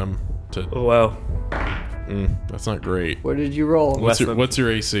 Oh, wow. That's not great. What did you roll? What's your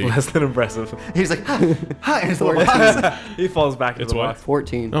AC? Less than impressive. He's like, hi, here's the little box. He falls back into It's the what? box.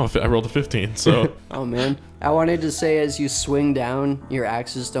 14. Oh, I rolled a 15. So Oh, man. I wanted to say as you swing down, your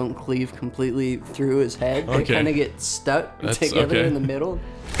axes don't cleave completely through his head. They Okay. kind of get stuck That's together okay. in the middle.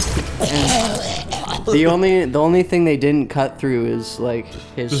 And the only thing they didn't cut through is like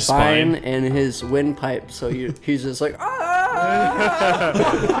his The spine spine. and his windpipe. So he's just like, ah!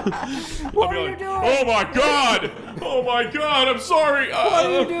 What I'll be are you like, doing? oh my god! Oh my god! I'm sorry. What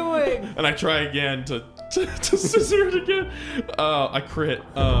are you doing? And I try again to scissor it again. I crit.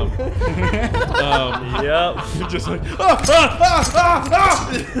 Yep. Just like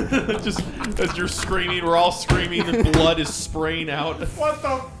just as you're screaming, we're all screaming, and blood is spraying out. What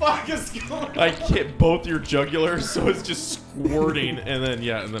the fuck is going on? I hit both your jugulars, so it's just squirting, and then I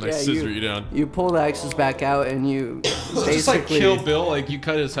Yeah, scissor you down. You pull the axes back out and you basically Just like Kill Bill, like you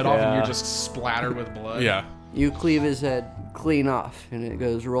cut his head off and Yeah. you're just splattered with blood. Yeah, you cleave his head clean off and it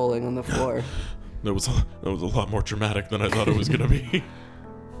goes rolling on the floor. that was a lot more dramatic than I thought it was gonna be.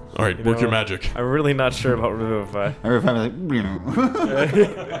 All right, work your magic. I'm really not sure about Revivify. Every time I'm like,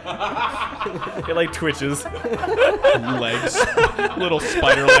 It like twitches. Legs, little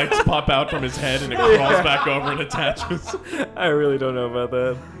spider legs pop out from his head, and it crawls back over and attaches. I really don't know about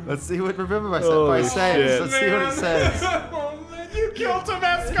that. let's see what Revivify Holy says. shit. Let's see what it says. Oh, man, you killed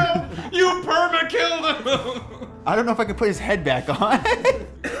Tumesco! You perma-killed him! I don't know if I can put his head back on.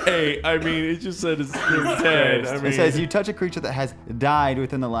 Hey, I mean, it just said his head. I mean, It says you touch a creature that has died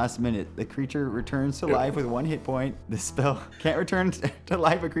within the last minute. The creature returns to life with 1 hit point. The spell can't return to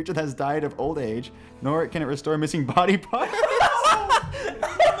life a creature that has died of old age, nor can it restore missing body parts.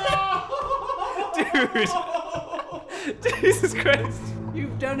 Dude. Jesus Christ.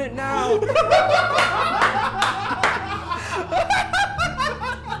 You've done it now.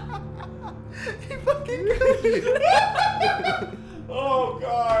 oh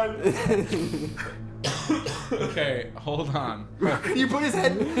god. Okay, hold on. Can you put his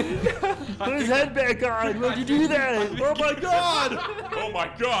head? Put his head back on! Why'd you do that? Oh my god. Oh my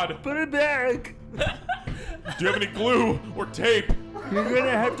god. Put it back! Do you have any glue or tape? You're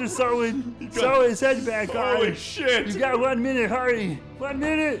gonna have to sew his head back on! Holy shit. You got 1 minute, hurry! 1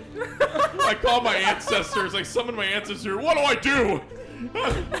 minute! I call my ancestors. I summon my ancestors. What do I do?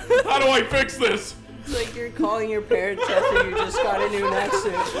 How do I fix this? It's like you're calling your parents after you just got a new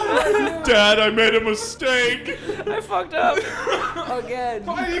accent. Dad, I made a mistake. I fucked up. Again.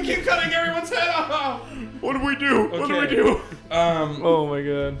 Why do you keep cutting everyone's head off? What do we do? What do we Okay. do? Oh my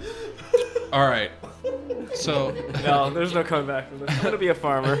god. All right. So, No, there's no coming back from this. I'm gonna be a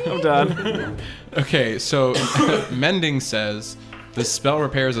farmer. I'm done. okay, so Mending says the spell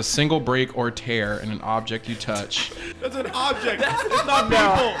repairs a single break or tear in an object you touch. That's an object. It's not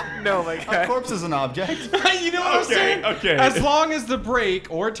people. No, my A god. corpse is an object. You know what I'm saying? Okay. As long as the break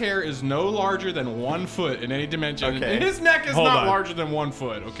or tear is no larger than 1 foot in any dimension, Okay. and his neck is Hold not on. larger than 1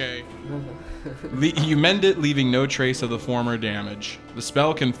 foot, okay? You mend it, leaving no trace of the former damage. The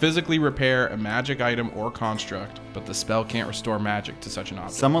spell can physically repair a magic item or construct, but the spell can't restore magic to such an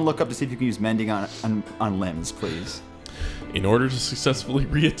object. Someone look up to see if you can use mending on limbs, please. In order to successfully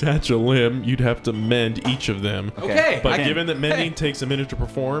reattach a limb, you'd have to mend each of them. Okay. But I can- given that mending takes a minute to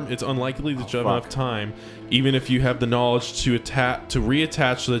perform, it's unlikely that you have enough time, even if you have the knowledge to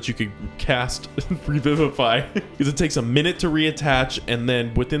reattach so that you could cast Revivify. Because it takes a minute to reattach, and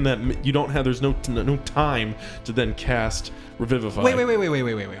then within that, there's no time to then cast Revivify. Wait.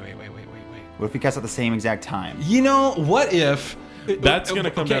 What if we cast at the same exact time? You know, what if... That's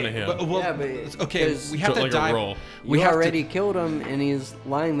gonna come down to him. Yeah, but okay, 'cause we have to like dive. a roll. We you have already killed him, and he's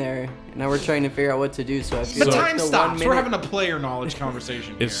lying there. Now we're trying to figure out what to do. So I feel But like time the stops. 1 We're minute- having a player knowledge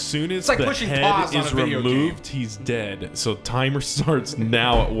conversation here. As soon as It's like the pushing head pause on is a video removed, he's dead. So timer starts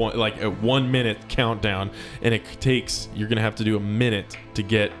now at 1 minute countdown, and it takes. You're gonna have to do a minute to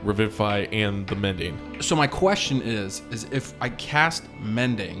get Revivify and the mending. So my question is if I cast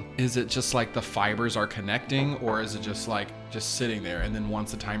mending, is it just like the fibers are connecting, or is it just sitting there, and then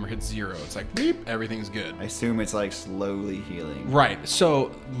once the timer hits 0, it's like beep, everything's good? I assume it's like slowly healing. Right.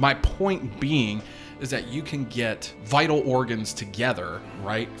 So my point being is that you can get vital organs together,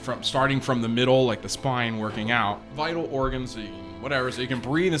 right? Starting from the middle, like the spine working out, vital organs, so you can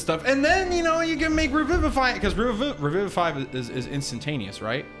breathe and stuff, and then you can make Revivify, because Revivify is instantaneous,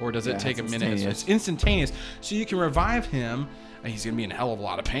 right? Or does it take a minute? It's instantaneous. So you can revive him. And he's gonna be in a hell of a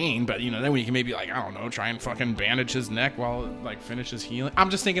lot of pain, but then we can maybe try and fucking bandage his neck while it finishes healing.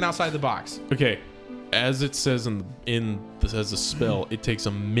 I'm just thinking outside the box. Okay, as it says as a spell, it takes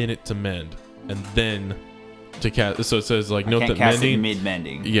a minute to mend, and then to cast. So it says note Can't that cast mending. it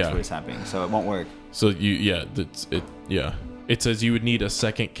mid-mending. Yeah. That's what's happening. So it won't work. So it says you would need a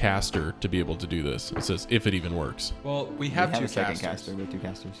second caster to be able to do this. It says if it even works. Well, we We have two a second casters. caster. We have 2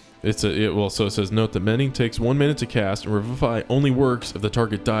 casters. So it says note that mending takes 1 minute to cast, and Revivify only works if the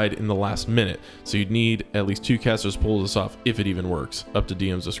target died in the last minute. So you'd need at least 2 casters to pull this off if it even works. Up to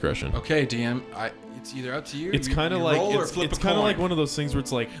DM's discretion. Okay, DM. It's either up to you. It's kind of you like roll or it's flip a kind of coin. like one of those things where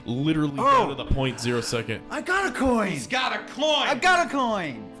it's literally down to the 0.0 second. I got a coin. He's got a coin. I got a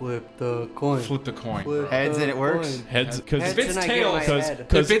coin. Flip the coin. Flip the coin. Flip Heads the and it works? coin. Heads, because Heads If it's and I get my tails, head.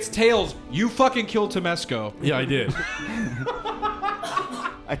 if it's tails, you fucking kill Tumesco. yeah, I did.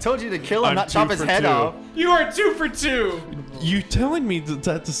 I told you to kill him, I'm not 2 chop his for head 2. off. You are 2 for 2. You telling me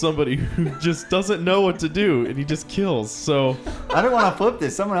that to somebody who just doesn't know what to do and he just kills. So I don't want to flip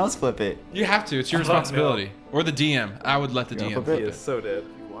this. Someone else flip it. You have to. It's your responsibility. Or the DM. I would let the You wanna DM flip He flip is it. so dead.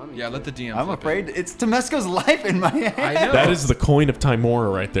 Yeah, let the DM. I'm flip afraid it's Tumesco's life in my hand. I know. that is the coin of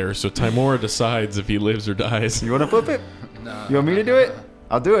Timora right there. So Timora decides if he lives or dies. You want to flip it? No, You want me to do it?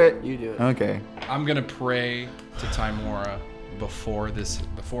 I'll do it. You do it. Okay. I'm gonna pray to Timora before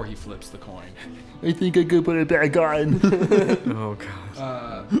he flips the coin. I think I could put it back on. Oh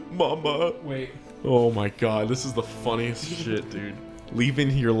god. Mama. Wait. Oh my god, this is the funniest shit, dude. Leaving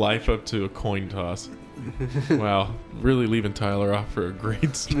your life up to a coin toss. Wow, really leaving Tyler off for a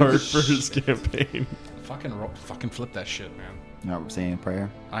great start for his campaign. Fucking flip that shit, man. No, we're saying a prayer.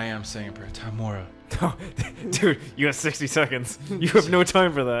 I am saying prayer. Timora, Dude, you have 60 seconds. You have no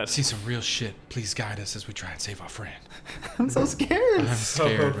time for that. see some real shit. Please guide us as we try and save our friend. I'm so scared. I'm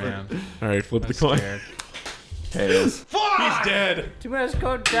scared, man. All right, flip the I'm coin. scared. Tails. He's dead.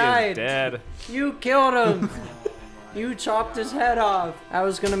 Tumesco died. Dead. You killed him. You chopped his head off. I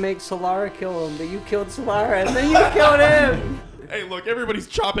was gonna make Solara kill him, but you killed Solara, and then you killed him. Hey, look, everybody's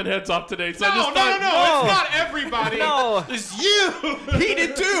chopping heads off today. So I No, just no, thought, no, it's not everybody. No. It's you. He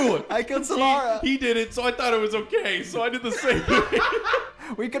did too. I killed Solara. He did it, so I thought it was okay. So I did the same thing.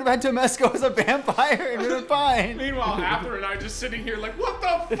 We could have had Tumesco as a vampire and we were fine. Meanwhile, After and I just sitting here like, what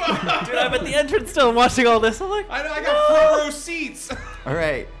the fuck? Dude, I'm at the entrance still watching all this. I'm like, I got front row seats. All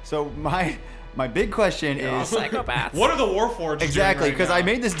right. So my big question is psychopaths. What are the warforged exactly doing because right I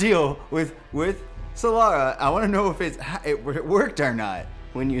made this deal with Solara. I want to know if it worked or not.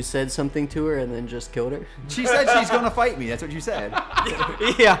 When you said something to her and then just killed her. She said she's gonna fight me. That's what you said.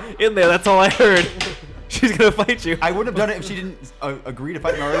 Yeah, in there. That's all I heard. She's gonna fight you. I wouldn't have done it if she didn't agree to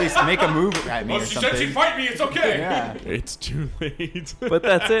fight me or at least make a move at me now. or Well, she something. said she'd fight me. It's okay. Yeah. It's too late. But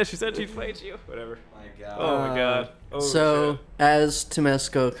that's it. She said she'd fight you. Whatever. My God. Oh my god. Oh, So shit. as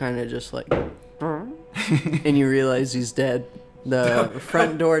Tumesco kind of just like, and you realize he's dead, the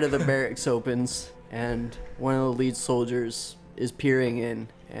front door to the barracks opens, and one of the lead soldiers is peering in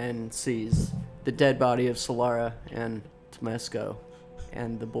and sees the dead body of Solara and Tumesco,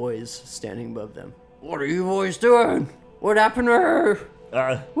 and the boys standing above them. What are you boys doing? What happened to her?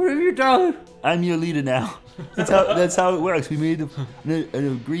 What have you done? I'm your leader now. That's how it works. We made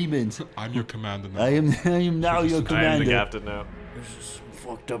an agreement. I'm your commander now. I am now your I am the commander. captain now. This is some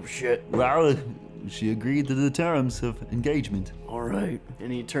fucked up shit. Well, she agreed to the terms of engagement. All right.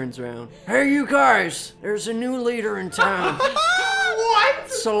 And he turns around. Hey, you guys! There's a new leader in town. What?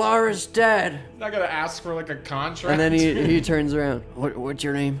 Solara's dead. Not gonna ask for like a contract. And then he turns around. What's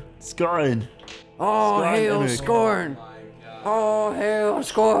your name? Scorn. Oh, Scorn, hail Henrik. Scorn! Oh, hail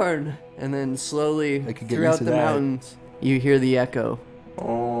Scorn! And then slowly, I could get throughout used to the that. mountains, you hear the echo.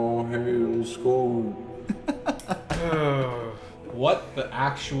 Oh, hail Scorn. What the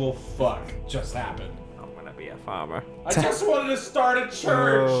actual fuck just happened? I'm gonna be a farmer. I just wanted to start a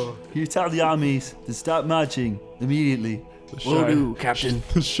church. You tell the armies to stop marching immediately. Will do, Captain.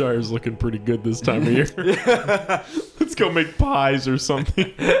 The Shire's looking pretty good this time of year. Let's go make pies or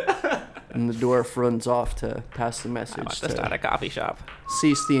something. And the dwarf runs off to pass the message I want to start a coffee shop.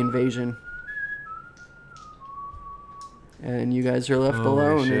 cease the invasion. And you guys are left Holy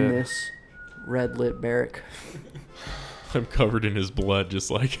alone in shit. this red-lit barrack. I'm covered in his blood, just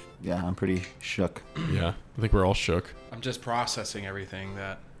like, Yeah, I'm pretty shook. yeah, I think we're all shook. I'm just processing everything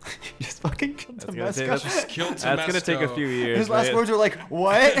that Just fucking killed That's gonna take, Tumesco. just killed Tumesco. that's gonna take a few years. His last mate. words were like,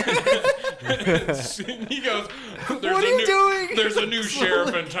 "What?" He goes, What are you doing? There's a new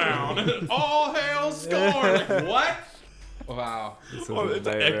sheriff in town. All hail Scorn. Like, what? Wow. This is Oh, a it's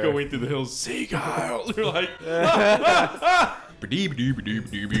nightmare. echoing through the hills. Seagull. They're like, Oh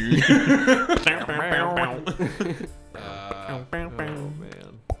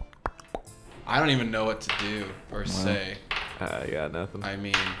man. I don't even know what to do or say. Yeah, nothing. I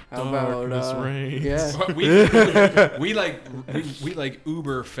mean, How about, Darkness reigns. yeah. we like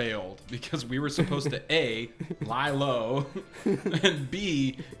Uber failed because we were supposed to A, lie low, and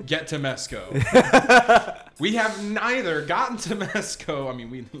B, get Tumesco. We have neither gotten Tumesco. I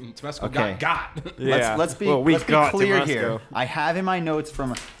mean, Tumesco Okay. got. Yeah. Let's be Well, we let's be got clear Tumesco. here. I have in my notes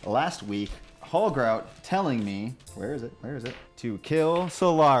from last week Hallgrout telling me where is it? To kill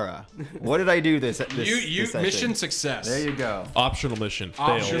Solara. What did I do this You session? mission success. There you go. optional mission. Fail.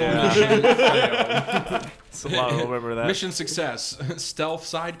 Optional mission failed. It's a lot. Remember that. Mission success. Stealth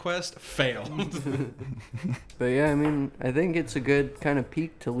side quest failed. But yeah, I mean, I think it's a good kind of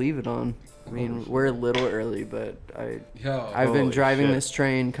peak to leave it on. I mean, we're a little early, but I've been holy driving shit. this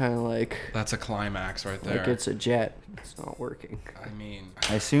train kind of like That's a climax right there. it's a jet. It's not working. I mean,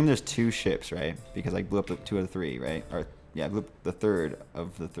 I assume there's 2 ships, right? Because I blew up the 2 of the 3, right? Or yeah, I blew up the 3rd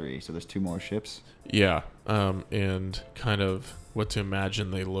of the 3, so there's 2 more ships. Yeah, and kind of what to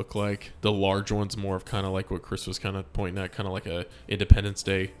imagine they look like. The large one's more of kind of like what Chris was kind of pointing at, kind of like a Independence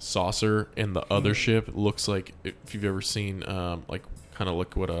Day saucer, and the other ship looks like, if you've ever seen like kind of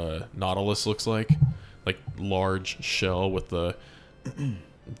look what a Nautilus looks like large shell with the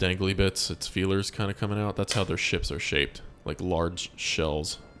dangly bits, its feelers kind of coming out. That's how their ships are shaped, like large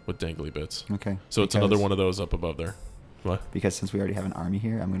shells with dangly bits. Okay. So it's another one of those up above there. What? Because since we already have an army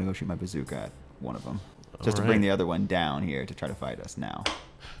here, I'm gonna go shoot my bazooka at one of them, just to Alright. bring the other one down here to try to fight us now.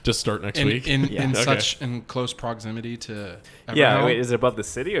 Just start next in week. in Okay. such in close proximity to. Yeah. Evernote, Wait, is it above the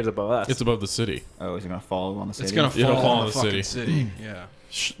city or is it above us? It's above the city. Oh, is it gonna fall on the city? It's gonna It'll fall fall on on the the fucking city. city. Yeah.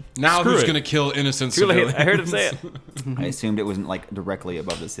 Now Screw who's it. gonna kill innocent Too late. civilians? I heard him say it. I assumed it wasn't like directly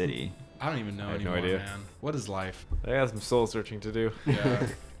above the city. I don't even know I have no anymore, idea. man. What is life? I got some soul searching to do. Yeah.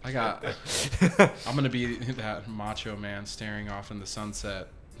 I'm gonna be that macho man staring off in the sunset.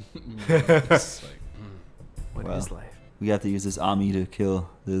 It's like, What Well. is life? We have to use this army to kill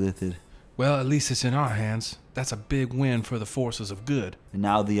the Lithid. well, at least it's in our hands. That's a big win for the forces of good. And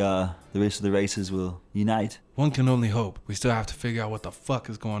now the rest of the races will unite. One can only hope. We still have to figure out what the fuck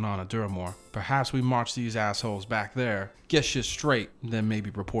is going on at Duramor. Perhaps we march these assholes back there, get shit straight, then maybe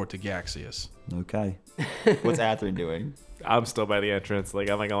report to Gaxius. Okay. What's Atherin doing? I'm still by the entrance. Like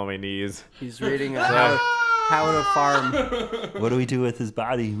I'm like on my knees. He's reading how to farm. What do we do with his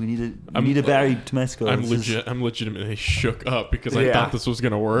body? We need to bury Tumesco. I'm legitimately shook up because I Yeah. thought this was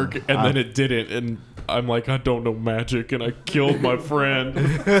gonna work, and then it didn't, and I'm like, I don't know magic, and I killed my friend,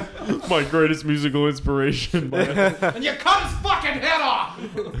 my greatest musical inspiration. And you cut his fucking head off!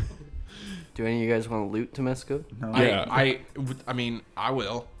 Do any of you guys want to loot Tumesco? No. Yeah. I mean, I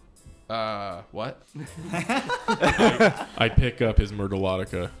will. What? I pick up his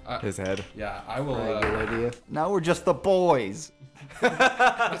Myrtleotica. His head. Yeah, I will. Good idea. Now we're just the boys.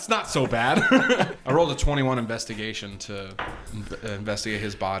 It's not so bad. I rolled a 21 investigation to investigate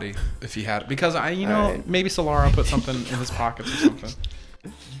his body if he had, because Alright. maybe Solara put something in his pockets or something.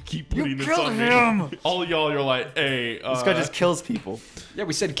 Keep putting this on me. All y'all, you're like, hey, This guy just kills people. Yeah,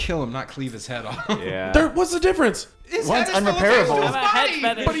 we said kill him, not cleave his head off. Yeah. what's the difference? His One's head is still attached to unrepairable. his I'm a head body.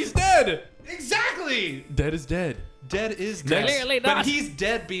 fetish. But he's dead. Exactly. Dead is dead. dead is dead. Clearly But not. he's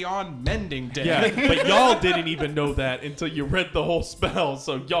dead beyond mending dead. Yeah, but y'all didn't even know that until you read the whole spell.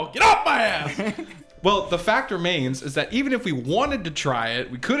 So y'all get off my ass. Well, the fact remains is that even if we wanted to try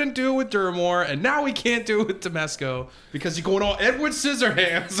it, we couldn't do it with Duramor, and now we can't do it with Tumesco because you're going all Edward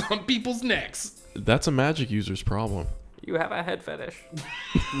Scissorhands on people's necks. That's a magic user's problem. You have a head fetish.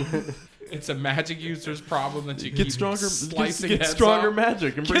 It's a magic user's problem that you Get keep stronger, slicing get heads stronger off.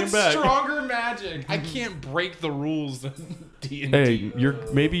 magic and bring Get him back. stronger magic. I can't break the rules of D&D. Hey,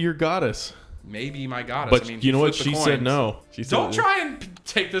 maybe you're goddess. Maybe my goddess. But I mean, you know what? flip the She said coins. no. She said, Don't try and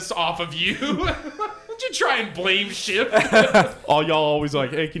take this off of you. Don't you try and blame shift. All y'all always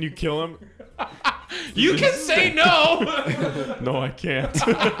like, hey, can you kill him? You can say no. No, I can't.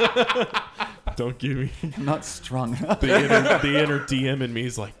 Don't give me. I'm not strong enough. The inner DM in me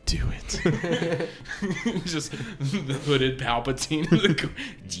is like, do it. Just the hooded Palpatine.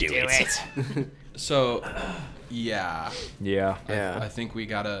 Do it. So, yeah. Yeah. I think we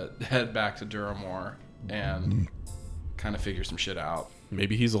gotta head back to Duramor and kind of figure some shit out.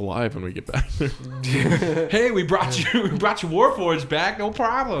 Maybe he's alive when we get back there. Hey, we brought you Warforged back, no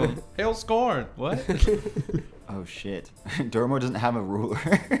problem. Hail Scorn. What? Oh shit. Duramor doesn't have a ruler.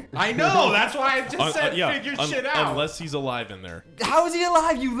 I know. That's why I just said Yeah, figure shit out. Unless he's alive in there. How is he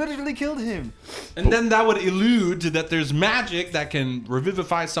alive? You literally killed him. And then that would allude to that there's magic that can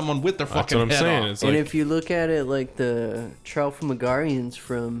revivify someone with their That's fucking what I'm head saying. off. It's And like, if you look at it like the Tralfamagarians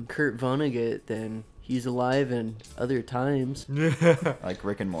from Kurt Vonnegut, then he's alive in other times. Like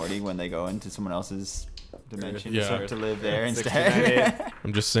Rick and Morty when they go into someone else's dimension Yeah. start to live there instead.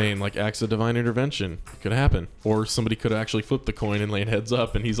 I'm just saying, like, acts of divine intervention could happen. Or somebody could actually flip the coin and lay heads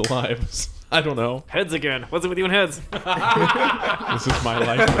up and he's alive. I don't know. Heads again. What's it with you and heads? This is my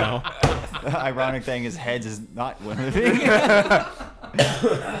life now. The ironic thing is heads is not living.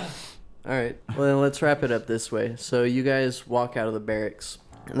 All right, well, then let's wrap it up this way. So you guys walk out of the barracks,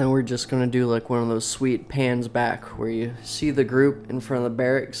 and then we're just going to do like one of those sweet pans back where you see the group in front of the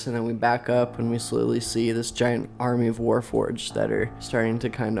barracks, and then we back up and we slowly see this giant army of warforged that are starting to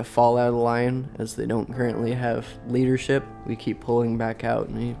kind of fall out of line as they don't currently have leadership. We keep pulling back out,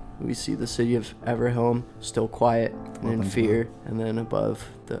 and we see the city of Everhelm still quiet and in fear, and then above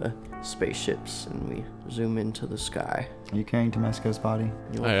the spaceships, and we zoom into the sky. Are you carrying Tumesco's body?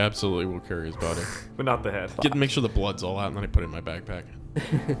 I absolutely will carry his body. But not the head. Make sure the blood's all out, and then I put it in my backpack.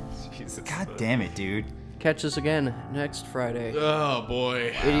 Jesus. God damn it, dude. Catch us again next Friday. Oh,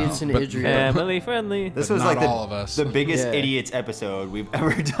 boy. Idiots in Idria. Family friendly. This But was not like all of us. the biggest Yeah. idiots episode we've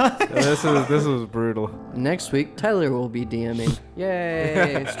ever done. This was brutal. Next week, Tyler will be DMing.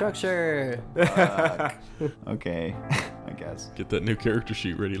 Yay! Structure! Okay, I guess. Get that new character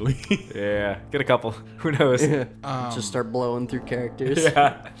sheet ready, Lee. Yeah. Get a couple. Who knows? Just start blowing through characters.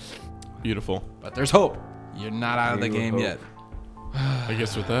 Yeah. Beautiful. But there's hope. You're not out of the You game hope. yet. I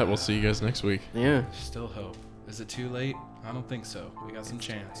guess with that, we'll see you guys next week. Yeah. Still hope. Is it too late? I don't think so. We got some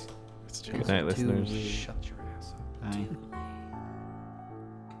chance. Good night, listeners. Shut your ass up. Bye.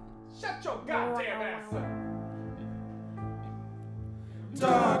 Shut your goddamn ass up.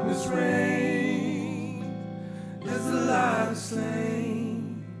 Darkness reigns as the light is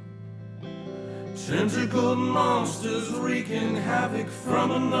slain. Tentacled monsters wreaking havoc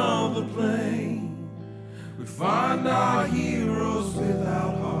from another plane. We find our heroes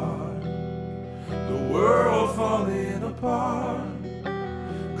without heart, the world falling apart,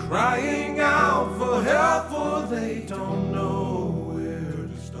 crying out for help, for they don't know where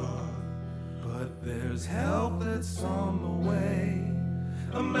to start. But there's help that's on the way.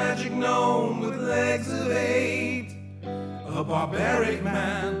 A magic gnome with legs of 8, a barbaric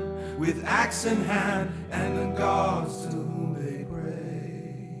man with axe in hand, and the gods to whom they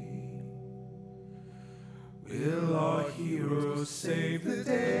pray. Will our heroes save the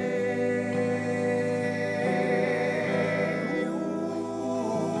day?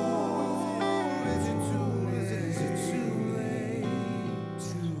 Ooh, is it too late? Is it too late?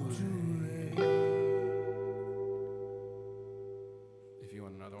 Too late. If you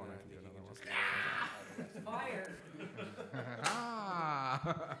want another one, I can do another one. Fire!